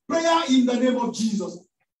us. Prayer in the name of Jesus.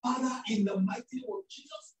 Father, in the mighty name of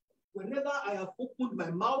Jesus, whenever I have opened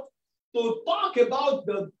my mouth to talk about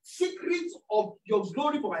the secrets of your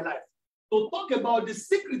glory for my life, to talk about the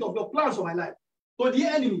secret of your plans for my life, to the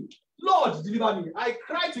enemy, Lord, deliver me. I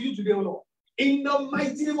cry to you today, Lord, in the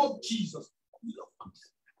mighty name of Jesus.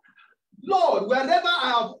 Lord, wherever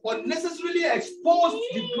I have unnecessarily exposed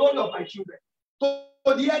the glory of my children, to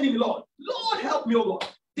the enemy, Lord. Lord, help me, oh God.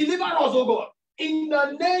 Deliver us, oh God. In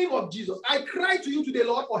the name of Jesus. I cry to you today,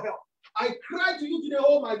 Lord, for help. I cry to you today,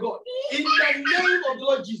 oh my God. In the name of the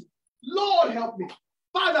Lord Jesus. Lord, help me.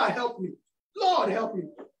 Father, help me. Lord, help me.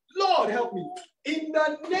 Lord, help me. In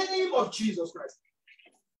the name of Jesus Christ.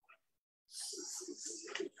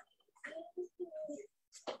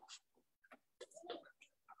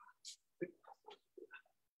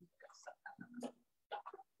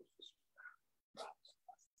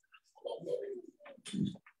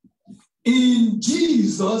 In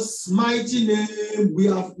Jesus' mighty name, we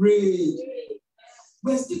have prayed.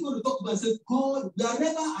 We're still going to talk about and say, God,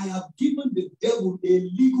 wherever I have given the devil a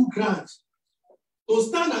legal grant to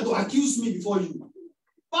stand and to accuse me before you,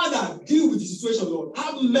 Father, deal with the situation, Lord.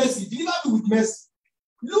 Have mercy. Deliver me with mercy.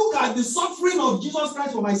 Look at the suffering of Jesus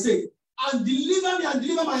Christ for my sake and deliver me and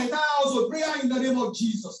deliver my entire household. Prayer in the name of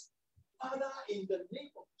Jesus. Father, in the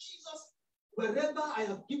name of Jesus, wherever I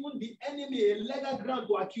have given the enemy a legal grant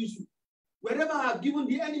to accuse me, wherever I have given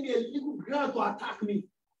the enemy a legal grant to attack me,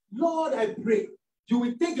 Lord, I pray, you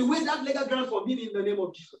will take away that legal grant from me in the name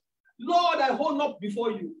of Jesus. Lord, I hold up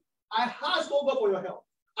before you. I ask, oh God, for your help.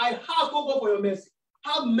 I ask, oh God, for your mercy.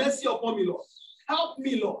 Have mercy upon me, Lord. Help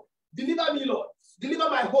me, Lord. Deliver me, Lord. Deliver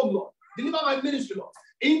my home, Lord. Deliver my ministry, Lord.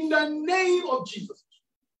 In the name of Jesus.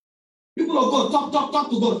 People of God, talk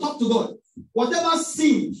to God. Talk to God. Whatever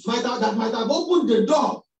sin that might have opened the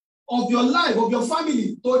door of your life, of your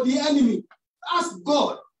family, to the enemy, ask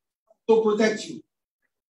God to protect you.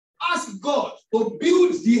 Ask God to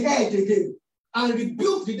build the head again and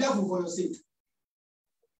rebuke the devil for your sake.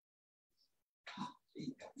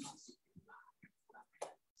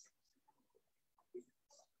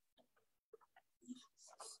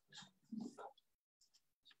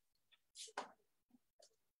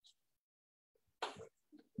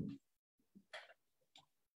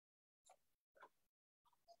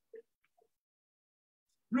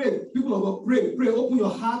 Pray, people of God, pray, pray. Open your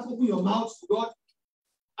heart, open your mouth to God,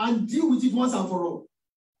 and deal with it once and for all.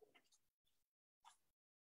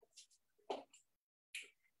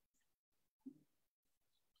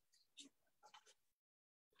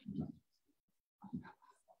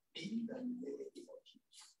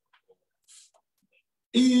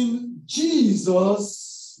 In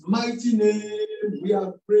Jesus' mighty name, we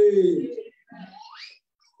are praying.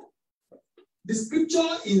 The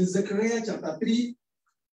scripture in Zechariah chapter 3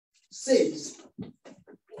 says,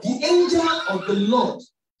 the angel of the Lord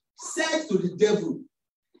said to the devil,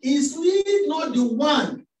 is he not the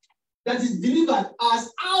one that is delivered us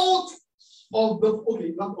out of the...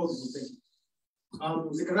 Okay, that was the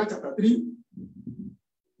thing. Zechariah chapter 3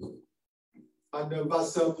 and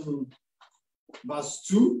verse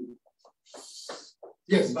 2.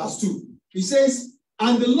 Yes, verse 2. He says,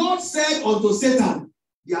 and the Lord said unto Satan,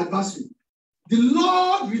 the adversary, the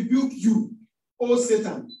Lord rebuke you, O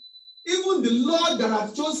Satan. Even the Lord that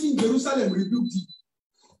hath chosen Jerusalem rebuked thee.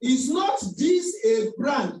 Is not this a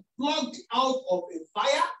brand plucked out of a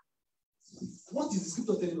fire? What is the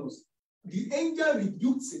scripture telling us? The angel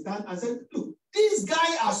rebuked Satan and said, look, this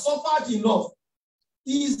guy has suffered enough.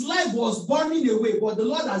 His life was burning away, but the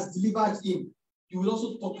Lord has delivered him. You will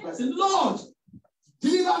also talk to God and say, Lord,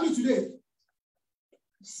 deliver me today.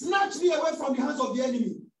 Snatch me away from the hands of the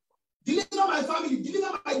enemy. Deliver my family.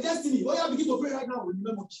 Deliver my destiny. Oh, yeah, begin to pray right now in the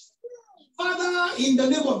name of Jesus. Father, in the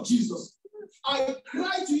name of Jesus, I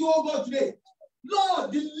cry to you, oh God, today.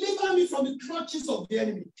 Lord, deliver me from the clutches of the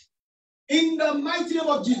enemy. In the mighty name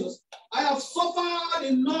of Jesus, I have suffered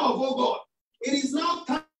enough, oh God. It is now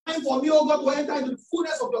time for me, oh God, to enter into the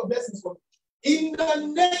fullness of your blessings for me. In the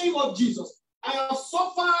name of Jesus, I have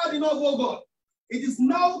suffered enough, oh God. It is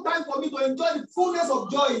now time for me to enjoy the fullness of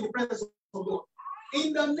joy in the presence of God.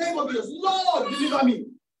 In the name of Jesus, Lord, deliver me.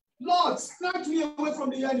 Lord, snatch me away from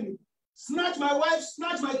the enemy. Snatch my wife,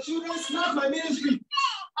 snatch my children, snatch my ministry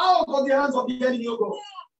out of the hands of the enemy, oh God.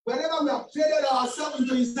 Wherever we have traded ourselves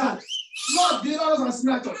into his hands, Lord, deliver us and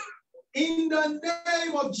snatch us. In the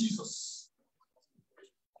name of Jesus.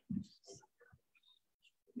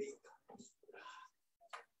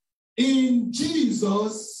 In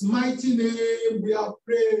Jesus' mighty name, we are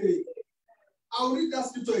praying. I'll read that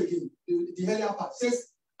scripture again. The earlier part says,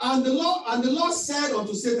 and the Lord said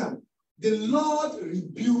unto Satan, the Lord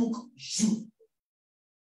rebuke you.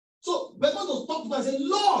 So we're going to talk to God and say,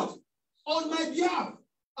 Lord, on my behalf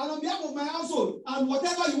and on behalf of my household and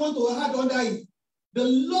whatever you want to add under it, the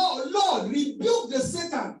Lord rebuke the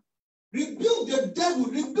Satan, rebuke the devil,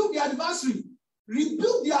 rebuke the adversary,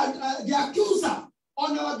 rebuke the accuser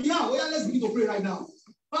on our behalf. Well, let's begin to pray right now.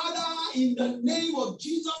 Father, in the name of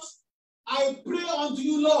Jesus, I pray unto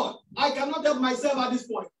you, Lord. I cannot help myself at this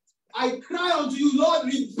point. I cry unto you, Lord,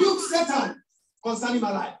 rebuke Satan concerning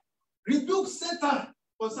my life. Rebuke Satan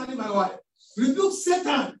concerning my wife. Rebuke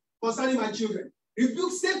Satan concerning my children.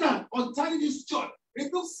 Rebuke Satan concerning this church.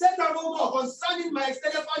 Rebuke Satan, oh God, concerning my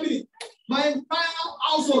extended family, my entire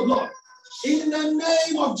household, Lord. In the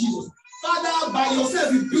name of Jesus. Father, by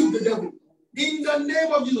yourself, rebuke the devil. In the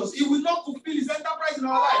name of Jesus. He will not fulfill his enterprise in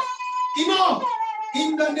our life. Enough.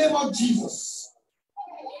 In the name of Jesus.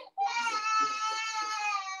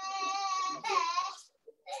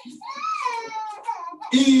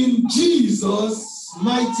 In Jesus'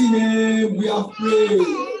 mighty name, we are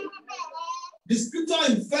praying. The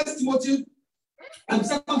scripture in 1 Timothy and 2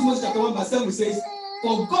 Timothy chapter 1 verse 7 says,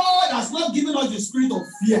 for God has not given us the spirit of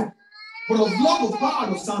fear, but of love, of power,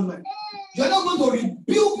 and of sound mind. You are not going to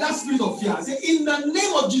rebuke that spirit of fear. Say, in the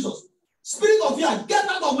name of Jesus, spirit of fear, get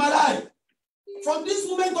out of my life. From this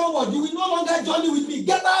moment onward, you will no longer journey with me.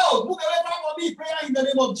 Get out. Move away from me. Prayer in the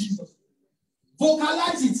name of Jesus.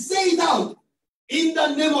 Vocalize it. Say it out. In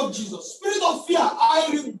the name of Jesus. Spirit of fear, I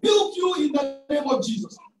rebuke you in the name of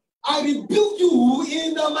Jesus. I rebuke you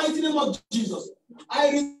in the mighty name of Jesus. I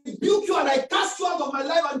rebuke you and I cast you out of my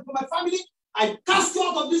life and from my family. I cast you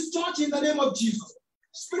out of this church in the name of Jesus.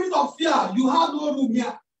 Spirit of fear, you have no room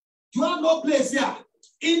here. You have no place here.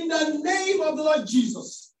 In the name of the Lord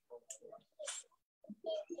Jesus.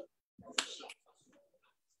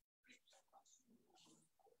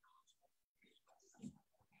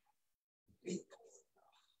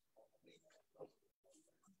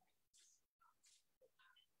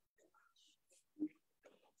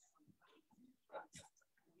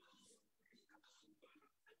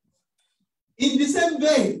 In the same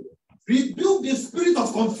way, rebuke the spirit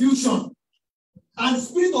of confusion and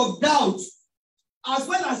spirit of doubt, as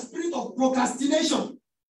well as spirit of procrastination.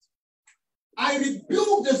 I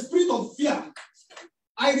rebuke the spirit of fear.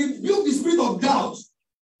 I rebuke the spirit of doubt.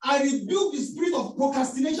 I rebuke the spirit of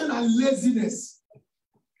procrastination and laziness.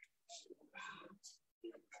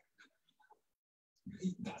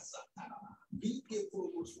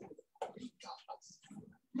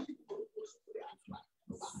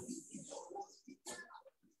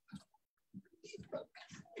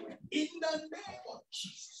 In the name of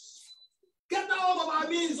Jesus. Get out of our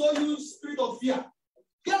midst, oh you spirit of fear.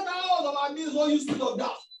 Get out of our midst, oh you spirit of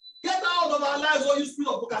doubt. Get out of our lives, oh you spirit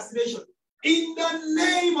of procrastination. In the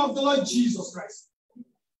name of the Lord Jesus Christ.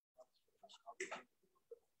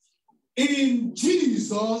 In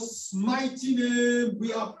Jesus' mighty name,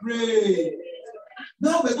 we are praying.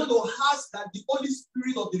 Now we're going to ask that the Holy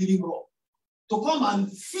Spirit of the living God to come and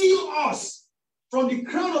fill us from the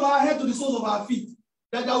crown of our head to the soles of our feet.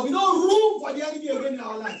 That there will be no room for the enemy again in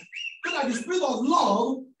our life. So that the spirit of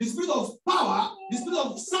love, the spirit of power, the spirit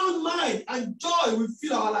of sound mind and joy will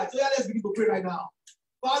fill our lives. So yeah, let's begin to pray right now.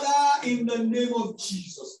 Father, in the name of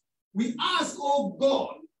Jesus, we ask, oh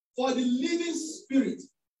God, for the living spirit,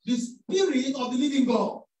 the spirit of the living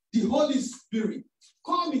God, the Holy Spirit,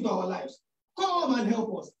 come into our lives. Come and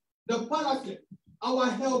help us. The Paraclete, our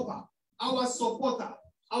helper, our supporter,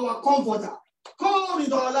 our comforter. Come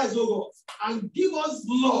into our lives, oh God, and give us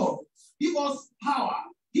love, give us power,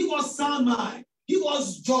 give us sound mind, give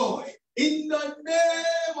us joy in the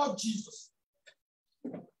name of Jesus.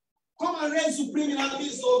 Come and reign supreme in our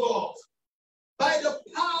midst, oh God, by the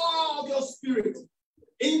power of your spirit,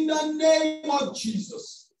 in the name of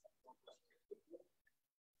Jesus.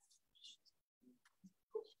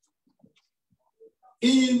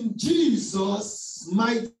 In Jesus'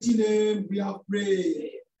 mighty name, we are praying.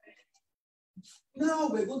 Now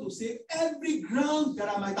we're going to say every ground that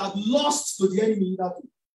I might have lost to the enemy,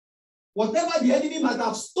 whatever the enemy might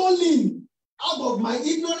have stolen out of my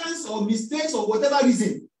ignorance or mistakes or whatever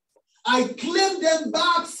reason, I claim them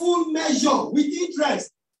back full measure with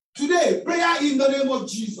interest. Today, prayer in the name of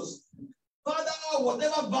Jesus. Father,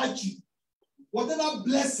 whatever virtue, whatever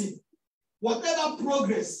blessing, whatever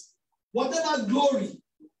progress, whatever glory,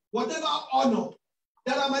 whatever honor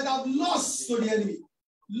that I might have lost to the enemy,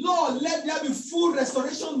 Lord, let there be full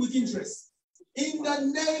restoration with interest. In the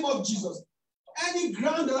name of Jesus. Any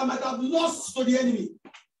ground that I might have lost to the enemy,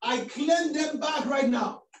 I claim them back right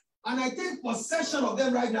now. And I take possession of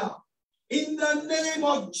them right now. In the name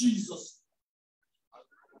of Jesus.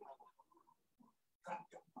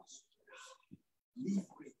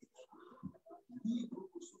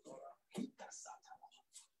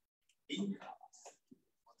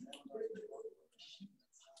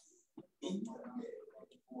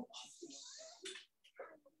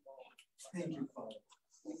 Thank you, Father.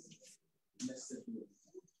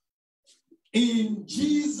 In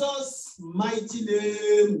Jesus' mighty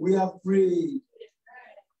name, we are praying.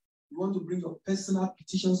 You want to bring your personal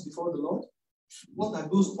petitions before the Lord? What are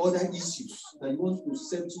those other issues that you want to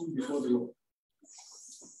settle before the Lord?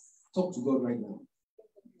 Talk to God right now.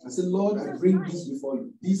 I say, Lord, I bring this before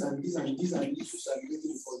you. These and these and these and issues are bringing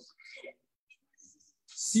before you.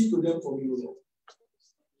 See to them for me, O Lord.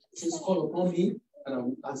 Please call upon me and I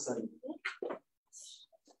will answer you.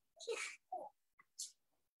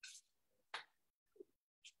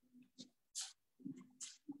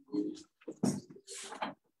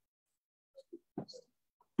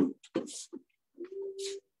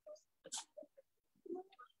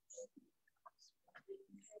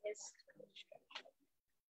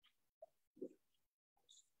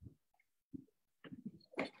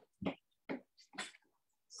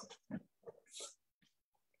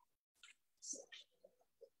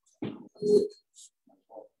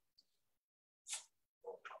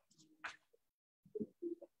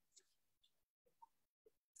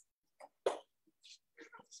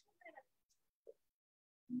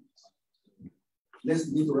 Let's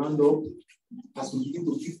begin to round up as we begin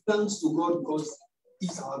to give thanks to God because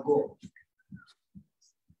He's our God.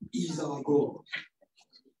 He is our God.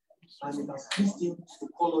 And it has pleased Him to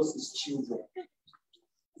call us His children.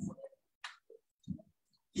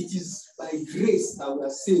 It is by grace that we are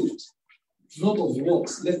saved, not of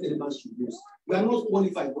works, lest any man should boast. We are not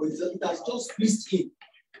qualified, but it has just pleased Him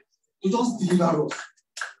to just deliver us.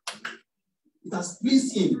 It has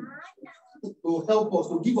pleased Him to help us,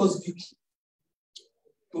 to give us victory,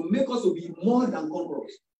 to make us to be more than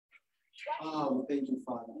conquerors. We thank you,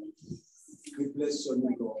 Father. We bless your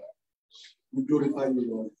name, God. We glorify you,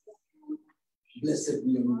 Lord. Blessed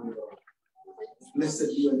be your name, God. Blessed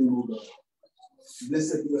be your name, God.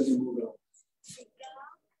 Blessed be your name, God.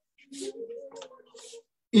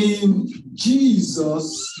 In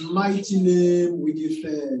Jesus' mighty name, we give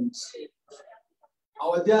thanks.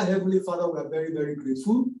 Our dear Heavenly Father, we are very, very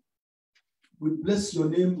grateful. We bless your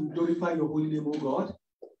name, we glorify your holy name, O God,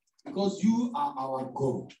 because you are our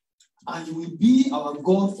God, and you will be our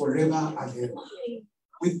God forever and ever.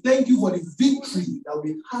 We thank you for the victory that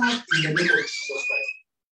we have in the name of Jesus Christ.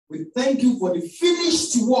 We thank you for the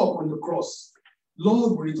finished work on the cross.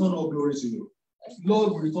 Lord, we return all glory to you.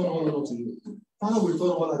 Lord, we return all honor to you. Father, we return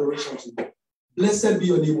all adoration to you. Blessed be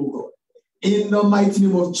your name, O God. In the mighty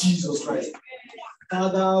name of Jesus Christ.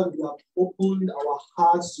 Father, we have opened our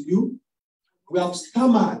hearts to you. We have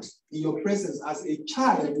stammered in your presence as a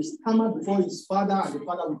child who stammered before his father, and the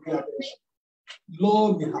father will pay attention.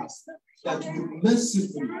 Lord, we ask that you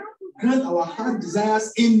mercifully grant our heart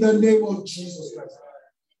desires in the name of Jesus Christ.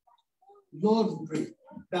 Lord, we pray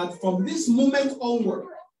that from this moment onward,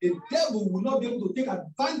 the devil will not be able to take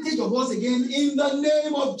advantage of us again in the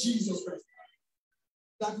name of Jesus Christ.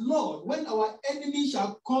 That, Lord, when our enemy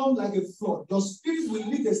shall come like a flood, your spirit will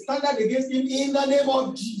lead a standard against him in the name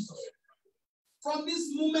of Jesus. From this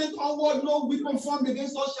moment onward, no weapon formed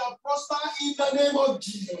against us shall prosper in the name of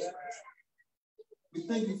Jesus. We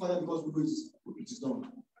thank you, Father, because we know it is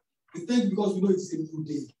done. We thank you because we know it is a new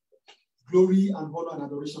day. Glory and honor and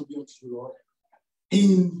adoration be unto you, Lord.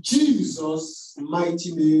 In Jesus'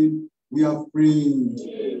 mighty name, we have prayed.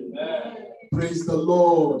 Amen. Praise the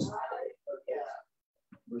Lord.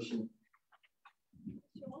 Worship.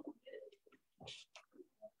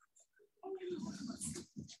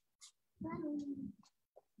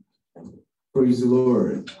 Praise the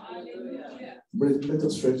Lord. Let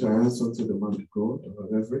us stretch our hands unto the man of God, our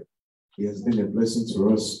Reverend. He has been a blessing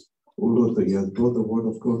to us. Oh Lord, that He has brought the word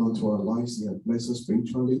of God onto our lives. He has blessed us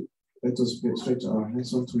spiritually. Let us stretch our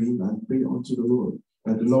hands unto Him and pray unto the Lord,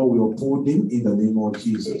 that the Lord will uphold Him in the name of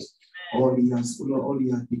Jesus. All He has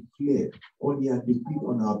declared, all He has decreed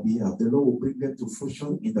on our behalf, the Lord will bring them to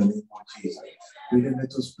fruition in the name of Jesus. Then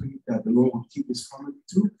let us pray that the Lord will keep His family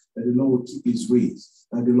too, that the Lord will keep His ways,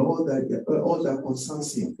 that the Lord, that all that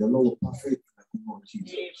concerns Him, the Lord will perfect in the name of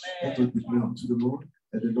Jesus. Let us declare unto the Lord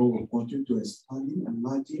that the Lord will continue to expand Him and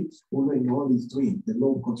enlarge Him over in all He's doing. The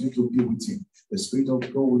Lord will continue to be with Him. The Spirit of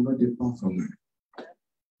God will not depart from Him.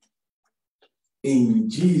 In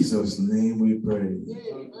Jesus' name we pray.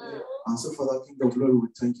 Amen. And so, Father, King of Glory, we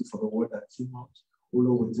thank you for the word that came out. Oh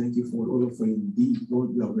Lord, we thank you for it. Oh Lord, for indeed, Lord,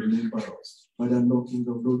 you have remembered us. Father, Lord, King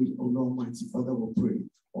of Glory, oh Lord Almighty, Father, we pray.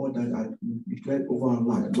 All that I declared over our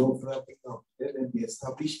life, Lord, Father, let them be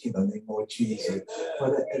established in the name of Jesus.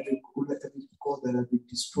 Father, every God that has been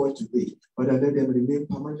destroyed today, Father, let them remain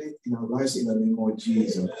permanent in our lives in the name of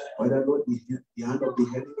Jesus. Father, Lord, the hand of the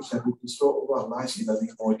enemy shall be destroyed over our lives in the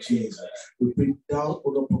name of Jesus. We bring down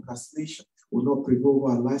all the procrastination. will not prevail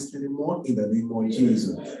over our lives anymore in the name of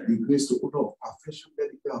Jesus. The grace to honor perfection, let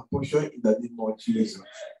it be our portion in the name of Jesus.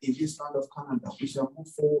 In this land of Canada, we shall move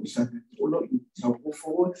forward, we shall move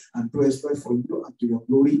forward and do exploit for you and to your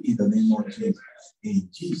glory in the name of Jesus. In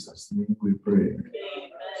Jesus' name we pray.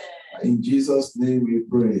 In Jesus' name we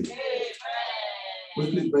pray.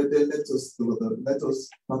 Quickly, brethren, let us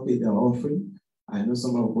package our offering. I know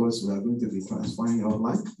some of us we are going to be transferring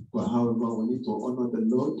online, but however, we need to honor the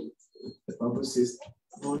Lord. The Bible says,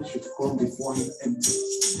 none should come before him empty.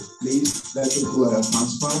 Please let us do a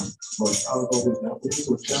transfer, but however, we are going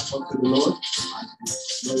to shout unto the Lord and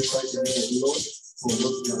glorify the name of the Lord for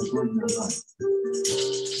what we are doing in our life.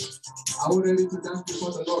 Are we ready to dance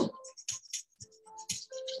before the Lord?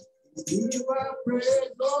 Give our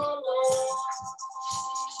praise, O Lord.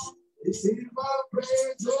 Receive our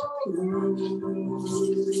praise, O Lord.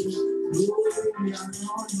 Glory and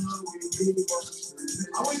honor we give us.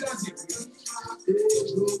 Are we dancing?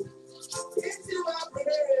 Receive our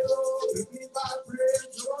praise, O Lord. Receive our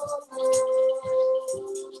praise, O Lord.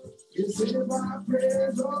 Receive our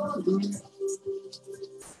praise, O Lord.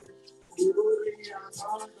 Glory and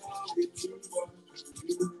honor we give us.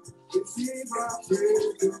 Receive our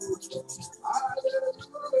praise,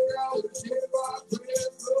 hallelujah. Receive our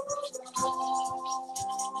praise,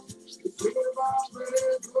 Lord. Receive our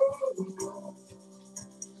praise, Lord.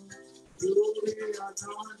 Glory and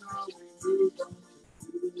honor we give us.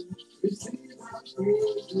 Receive our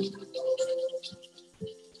praise, Lord.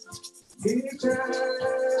 Teacher,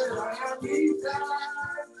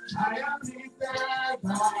 I am lifted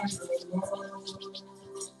by the Lord.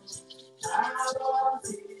 I don't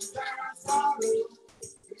see that sorrow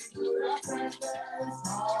into the presence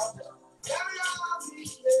of the Lord.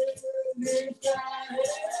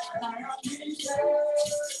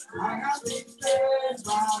 I am lifted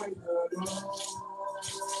by the Lord.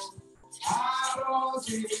 I don't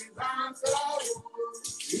see that sorrow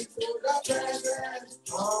into the presence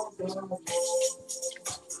of the Lord.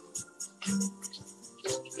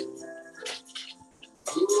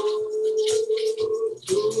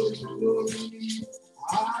 Glory,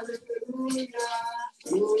 hallelujah,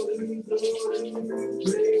 glory, glory,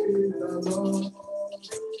 praise the Lord.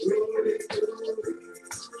 Glory, glory,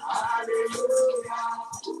 hallelujah,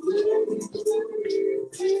 glory, glory,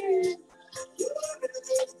 praise.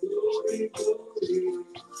 Glory, glory,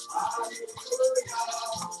 hallelujah,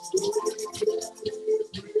 glory, glory,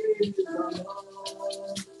 praise the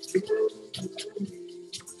Lord. Glory, glory,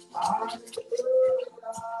 hallelujah.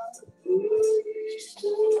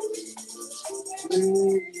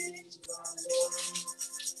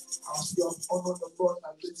 As you have honored the Lord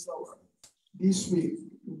and this hour, this week,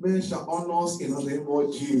 men shall honor us in the name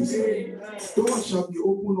of Jesus. Doors shall be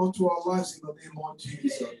opened unto our lives in the name of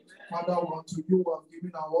Jesus. Father, unto you we have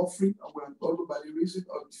given our offering, and we are told by the reason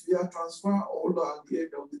of fear transfer, all at the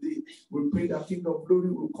end of the day. We pray that King of Glory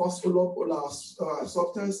will cause all our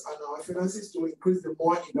substance and our finances to increase the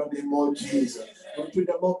more in the name of Jesus. We pray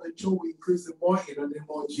that Lord, the church will increase the more in the name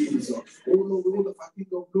of Jesus. Oh Lord, we want our King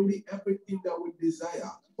of Glory, everything that we desire,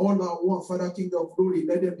 all our want, Father, King of Glory,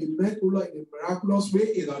 let them be met, oh Lord, in a miraculous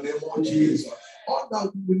way in the name of Jesus. All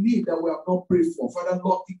that we need that we have not prayed for, Father,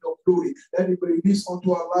 Lord, King of Glory, let it be released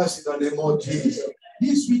unto our lives in the name of Jesus.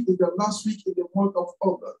 This week is the last week in the month of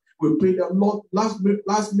August. We pray that Lord, last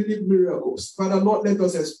minute miracles, Father, Lord, let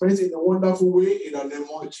us experience in a wonderful way in the name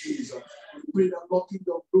of Jesus. We pray that Lord, King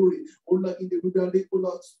of Glory, O Lord, individually, O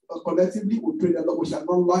Lord, collectively, we pray that Lord, we shall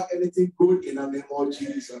not lack anything good in the name of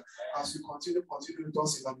Jesus. As we continue with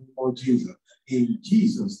us in the name of Jesus. In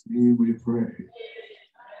Jesus' name we pray.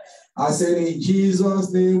 I said, in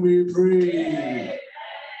Jesus' name we pray.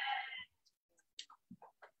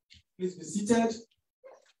 Please be seated.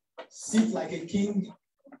 Sit like a king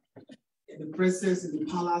in the presence, in the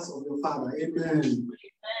palace of your Father. Amen.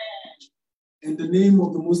 In the name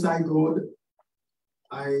of the Most High God,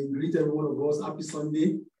 I greet every one of us. Happy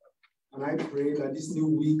Sunday. And I pray that this new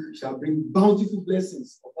week shall bring bountiful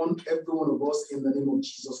blessings upon every one of us in the name of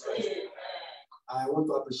Jesus Christ. I want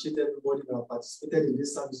to appreciate everybody that participated in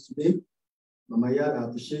this service today. Mama Yad, I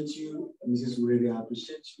appreciate you. Mrs. Ureri, I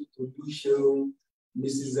appreciate you. Tolu,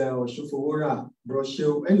 Mrs. Oshofowora,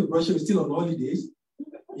 Brochel. Anyway, Brochel is still on holidays.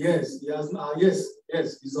 Yes, he has.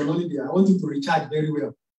 Yes, he's on holiday. I want him to recharge very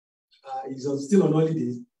well. He's still on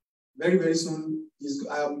holidays. Very, very soon,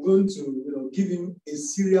 I am going to give him a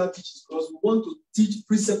serial teaching because we want to teach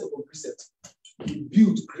precept upon precept. We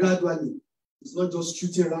build gradually. It's not just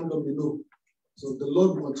shooting randomly, no. So the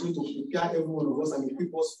Lord will continue to prepare every one of us and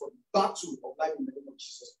equip us for the battle of life in the name of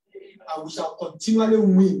Jesus. And we shall continually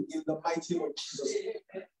win in the mighty name of Jesus.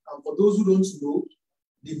 And for those who don't know,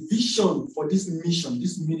 the vision for this mission,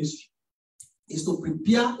 this ministry, is to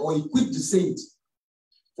prepare or equip the saints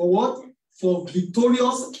for what? For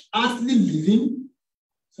victorious earthly living,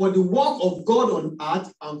 for the work of God on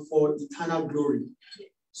earth, and for eternal glory.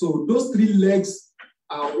 So those three legs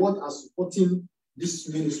are what are supporting this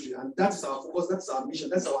ministry, and that's our focus, that's our mission,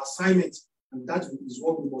 that's our assignment, and that is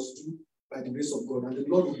what we must do by the grace of God. And the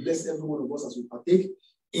Lord will bless every one of us as we partake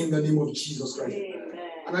in the name of Jesus Christ. Amen.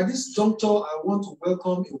 And at this juncture, I want to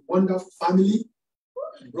welcome a wonderful family,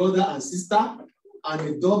 brother and sister, and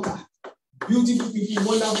a daughter. Beautiful people,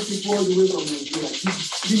 wonderful people all the way from Nigeria.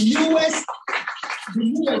 The newest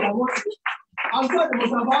I want to. I'm sure there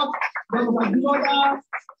was other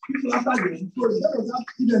people after them. So there was that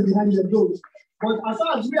student behind the doors. But as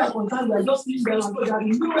far as we are concerned, we are just seeing them and so they are the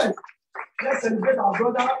newest. Let's celebrate our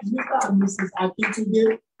brother, Mr. and Mrs. Akin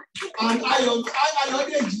today. And I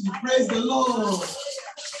praise the Lord.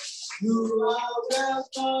 You are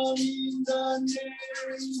welcome in the name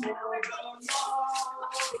of the Lord.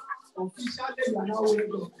 Officially, you are now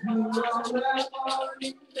welcome. You are welcome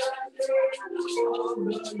in the name of the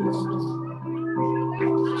Lord.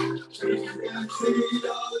 We can see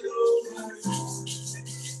all over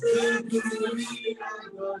the glory of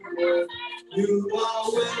the Lord. You are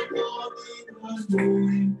welcome in the name of the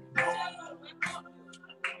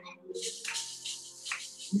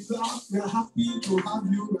Lord. We are happy to have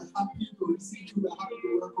you. We are happy to receive you. We are happy to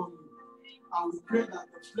welcome you. And we pray that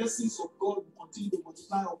the blessings of God will continue to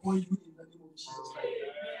multiply upon you in the name of Jesus Christ.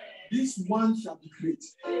 This one shall be great.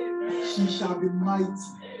 She shall be mighty.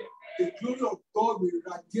 The glory of God will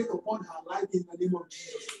radiate upon her life in the name of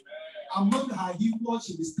Jesus. Among her equals,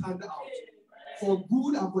 she will stand out for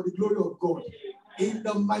good and for the glory of God in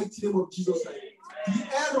the mighty name of Jesus Christ. The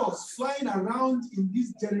errors flying around in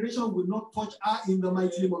this generation will not touch her in the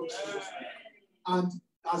mighty name of Jesus. And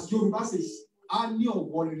as Yoruba says,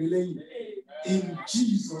 in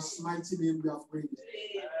Jesus' mighty name we have prayed.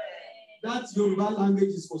 That Yoruba language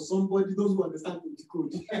is for somebody, those who understand the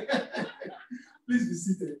code. Please be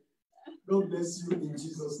seated. God bless you in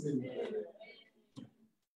Jesus' name.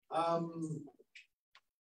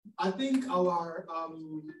 I think our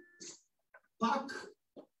pack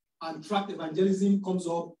and tract evangelism comes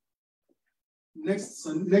up next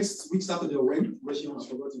week Saturday or when? Russian has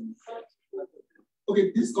forgotten.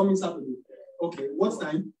 Okay, this coming Saturday. Okay, what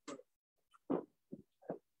time?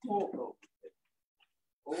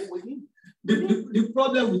 The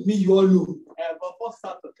problem with me, you all know. But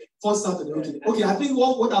Saturday. First Saturday, okay. Okay, I think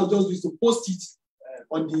what I'll just do is to post it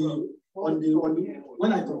on the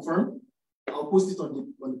when I confirm, I'll post it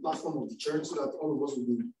on the platform of the church so that all of us will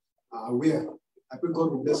be aware. I pray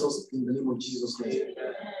God will bless us in the name of Jesus Christ.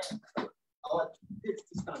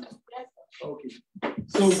 Okay.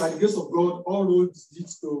 So by the grace of God, all roads lead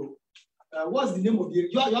to what's the name of the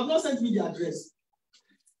you have not sent me the address.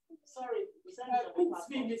 Sorry, it's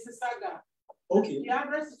me, Mrs. Saga. Okay. The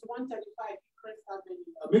address is 135 Crest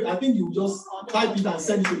Avenue. I think you just type it and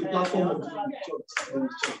send it to the platform of the church.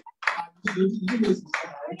 Okay.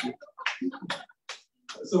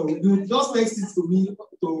 So you just text it to me,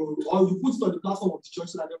 or you put it on the platform of the church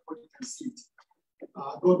so that everybody can see it.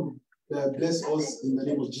 God will bless us in the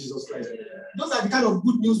name of Jesus Christ. Those are the kind of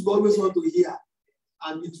good news we always want to hear,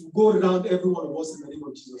 and it will go around every one of us in the name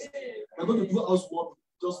of Jesus. We're going to do housework,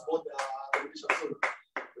 just bought the revelation, so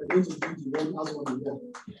we're going to do the one housework here.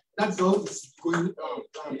 That's how it's going around.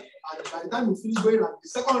 And by the time we finish going around, the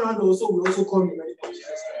second round also will also come in the name of Jesus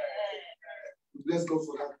Christ. Bless God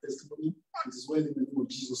for that testimony. It is well in the name of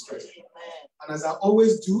Jesus Christ. And as I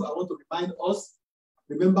always do, I want to remind us,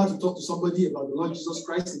 remember to talk to somebody about the Lord Jesus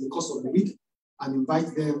Christ in the course of the week and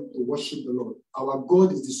invite them to worship the Lord. Our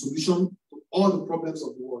God is the solution to all the problems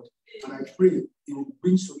of the world. And I pray He will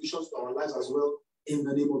bring solutions to our lives as well in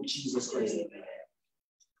the name of Jesus Christ.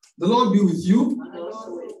 The Lord be with you.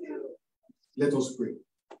 Let us pray.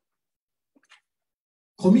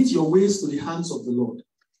 Commit your ways to the hands of the Lord.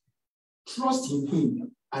 Trust in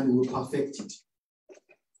Him and He will perfect it.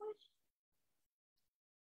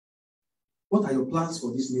 What are your plans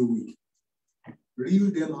for this new week?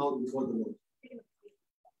 Reel them out before the Lord.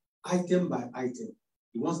 Item by item.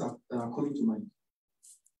 The ones that are coming to mind.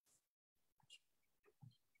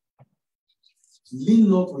 Lean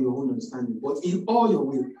not on your own understanding, but in all your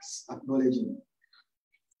ways, acknowledge Him.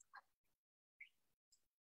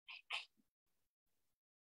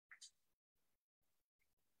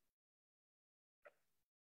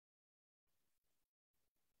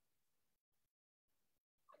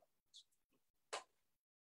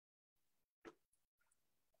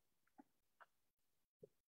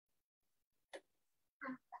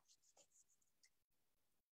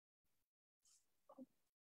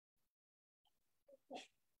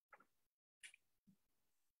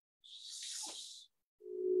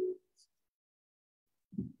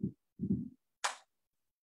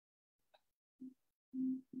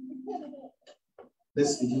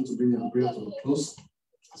 Let's begin to bring our prayer to a close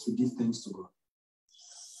as we give thanks to God.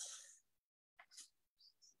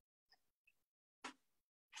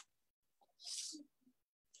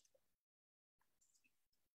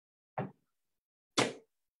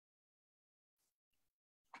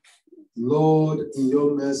 Lord, in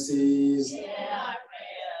your mercies,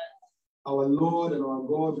 our Lord and our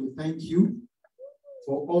God, we thank you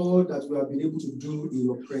for all that we have been able to do in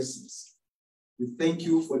your presence. We thank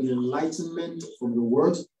you for the enlightenment from the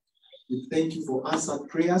word. We thank you for answered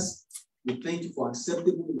prayers. We thank you for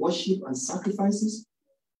acceptable worship and sacrifices.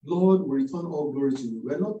 Lord, we return all glory to you.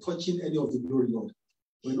 We're not touching any of the glory, Lord.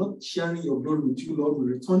 We're not sharing your glory with you, Lord.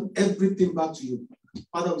 We return everything back to you.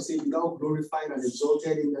 Father, we say, be thou glorified and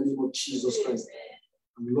exalted in the name of Jesus Christ.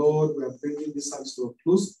 And Lord, we are bringing this service to a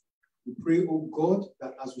close. We pray, oh God,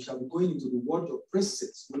 that as we shall be going into the word of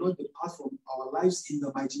presence, we will not depart from our lives in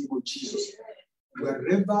the mighty name of Jesus.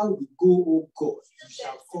 Wherever we go, oh God, we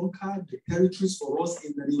shall conquer the territories for us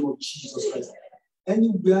in the name of Jesus Christ.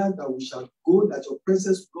 Anywhere that we shall go, that your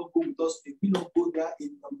presence will not go with us, may we not go there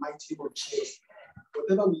in the mighty name of Jesus.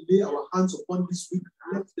 Whatever we lay our hands upon this week,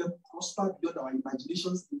 let them prosper beyond our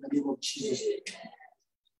imaginations in the name of Jesus.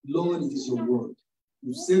 Lord, it is your word.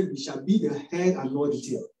 You said we shall be the head and not the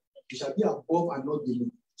tail. We shall be above and not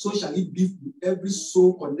beneath. So shall it be with every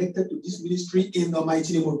soul connected to this ministry in the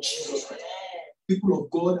mighty name of Jesus Christ. People of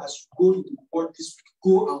God, as you go into the world this week,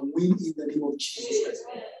 go and win in the name of Jesus Christ.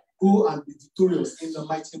 Go and be victorious in the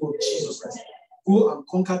mighty name of Jesus Christ. Go and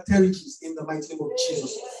conquer territories in the mighty name of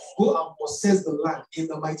Jesus. Go and possess the land in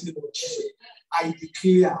the mighty name of Jesus. I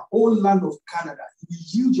declare, all land of Canada, you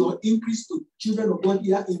yield your increase to children of God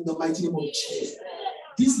here in the mighty name of Jesus.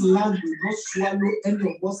 This land will not swallow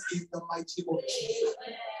any of us in the mighty name of Jesus.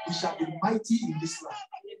 We shall be mighty in this land.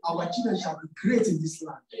 Our children shall be great in this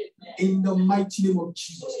land in the mighty name of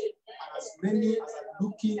Jesus. And as many as are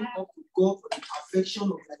looking up to God for the perfection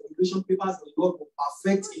of their immigration papers, the Lord will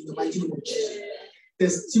perfect in the mighty name of Jesus.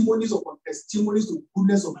 Testimonies upon testimonies to the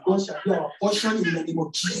goodness of God shall be our portion in the name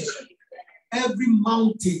of Jesus. Every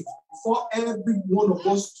mountain for every one of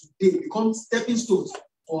us today becomes stepping stones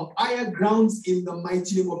for higher grounds in the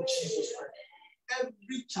mighty name of Jesus Christ.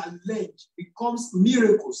 Every challenge becomes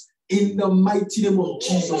miracles in the mighty name of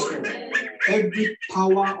Jesus Christ. Every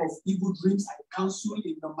power of evil dreams I cancel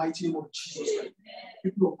in the mighty name of Jesus Christ.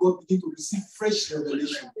 People of God begin to receive fresh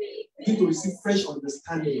revelation, begin to receive fresh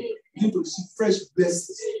understanding, begin to receive fresh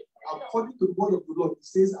blessings. According to the word of the Lord, it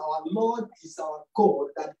says, our Lord is our God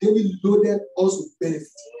that daily loaded us with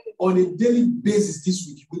benefits. On a daily basis this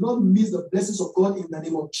week, we will not miss the blessings of God in the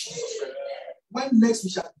name of Jesus Christ. When next we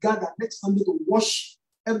shall gather next Sunday to worship,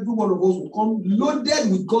 every one of us will come loaded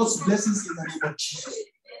with God's blessings in the name of Jesus.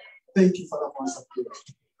 Thank you, Father, for answering prayer.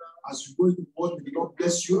 As you go into the word, may the Lord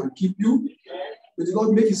bless you and keep you. May the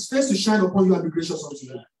Lord make his face to shine upon you and be gracious unto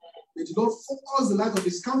you. May the Lord focus the light of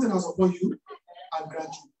his countenance upon you and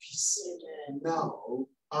grant you peace now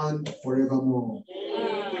and forevermore.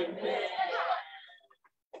 Amen.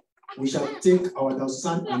 We shall take our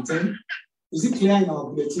diocesan anthem. Is it clear in our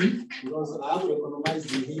bulletin? Because I have to economize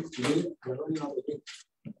the hymn today. We are running out of it.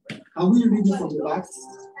 Can we read it from the back?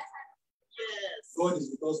 Yes. God is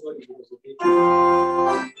with us, God is with us, okay?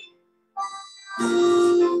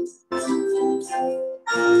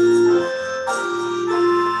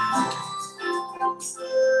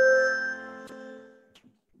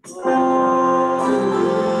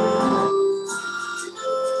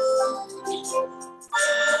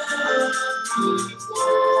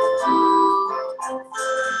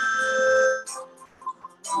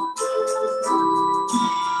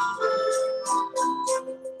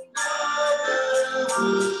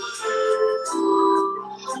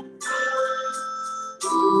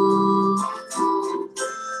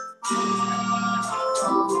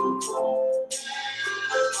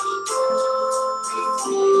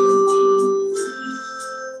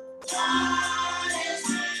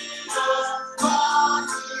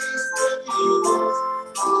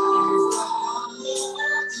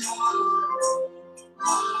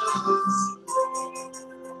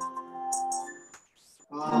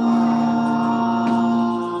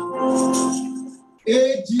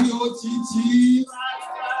 A-G-O-T-T.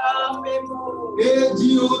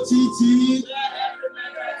 A-G-O-T-T.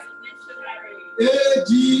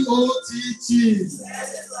 A-G-O-T-T.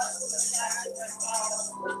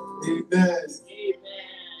 Amen.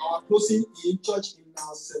 Our closing in church in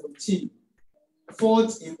now 17.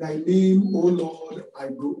 Forth in thy name, O Lord,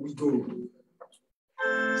 we go.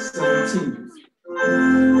 17.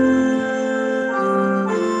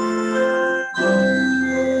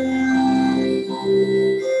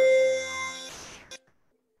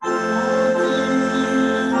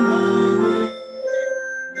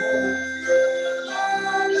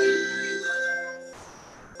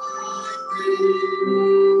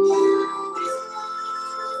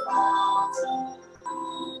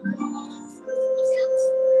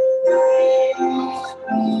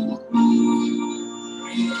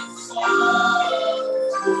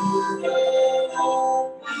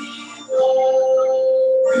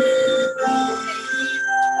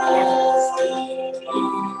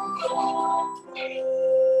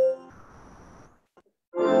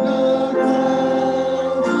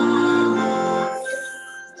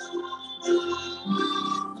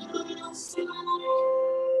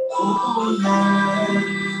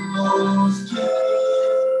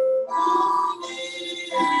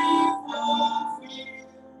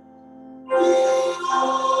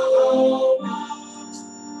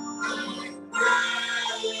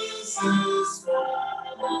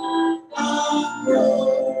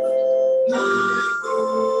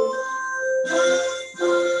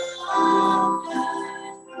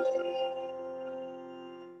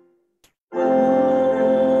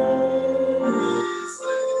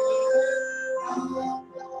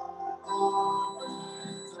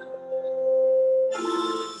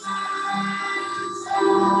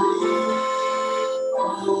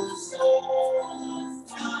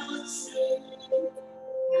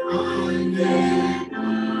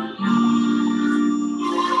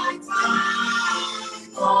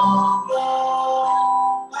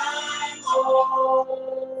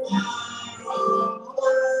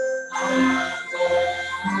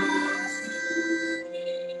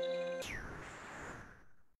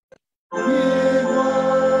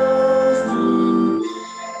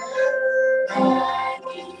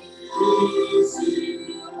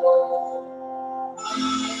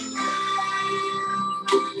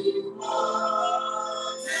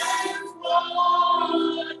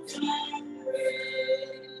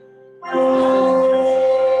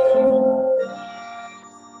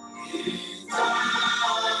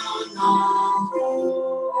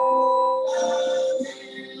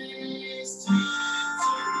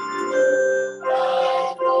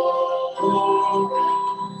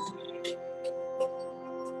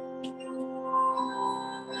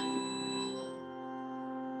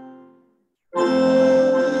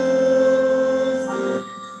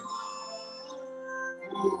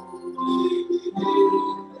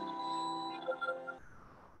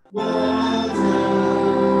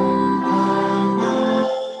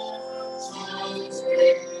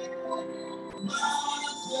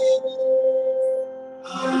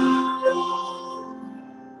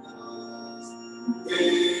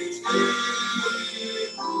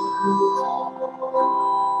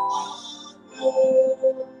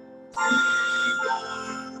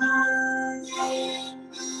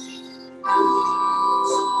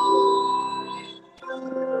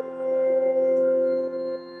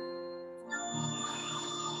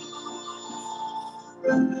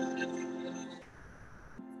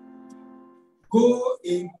 Go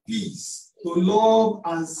in peace to love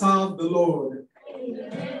and serve the Lord.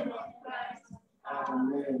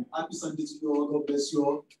 Amen. Happy Sunday to you all. God bless you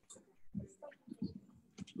all.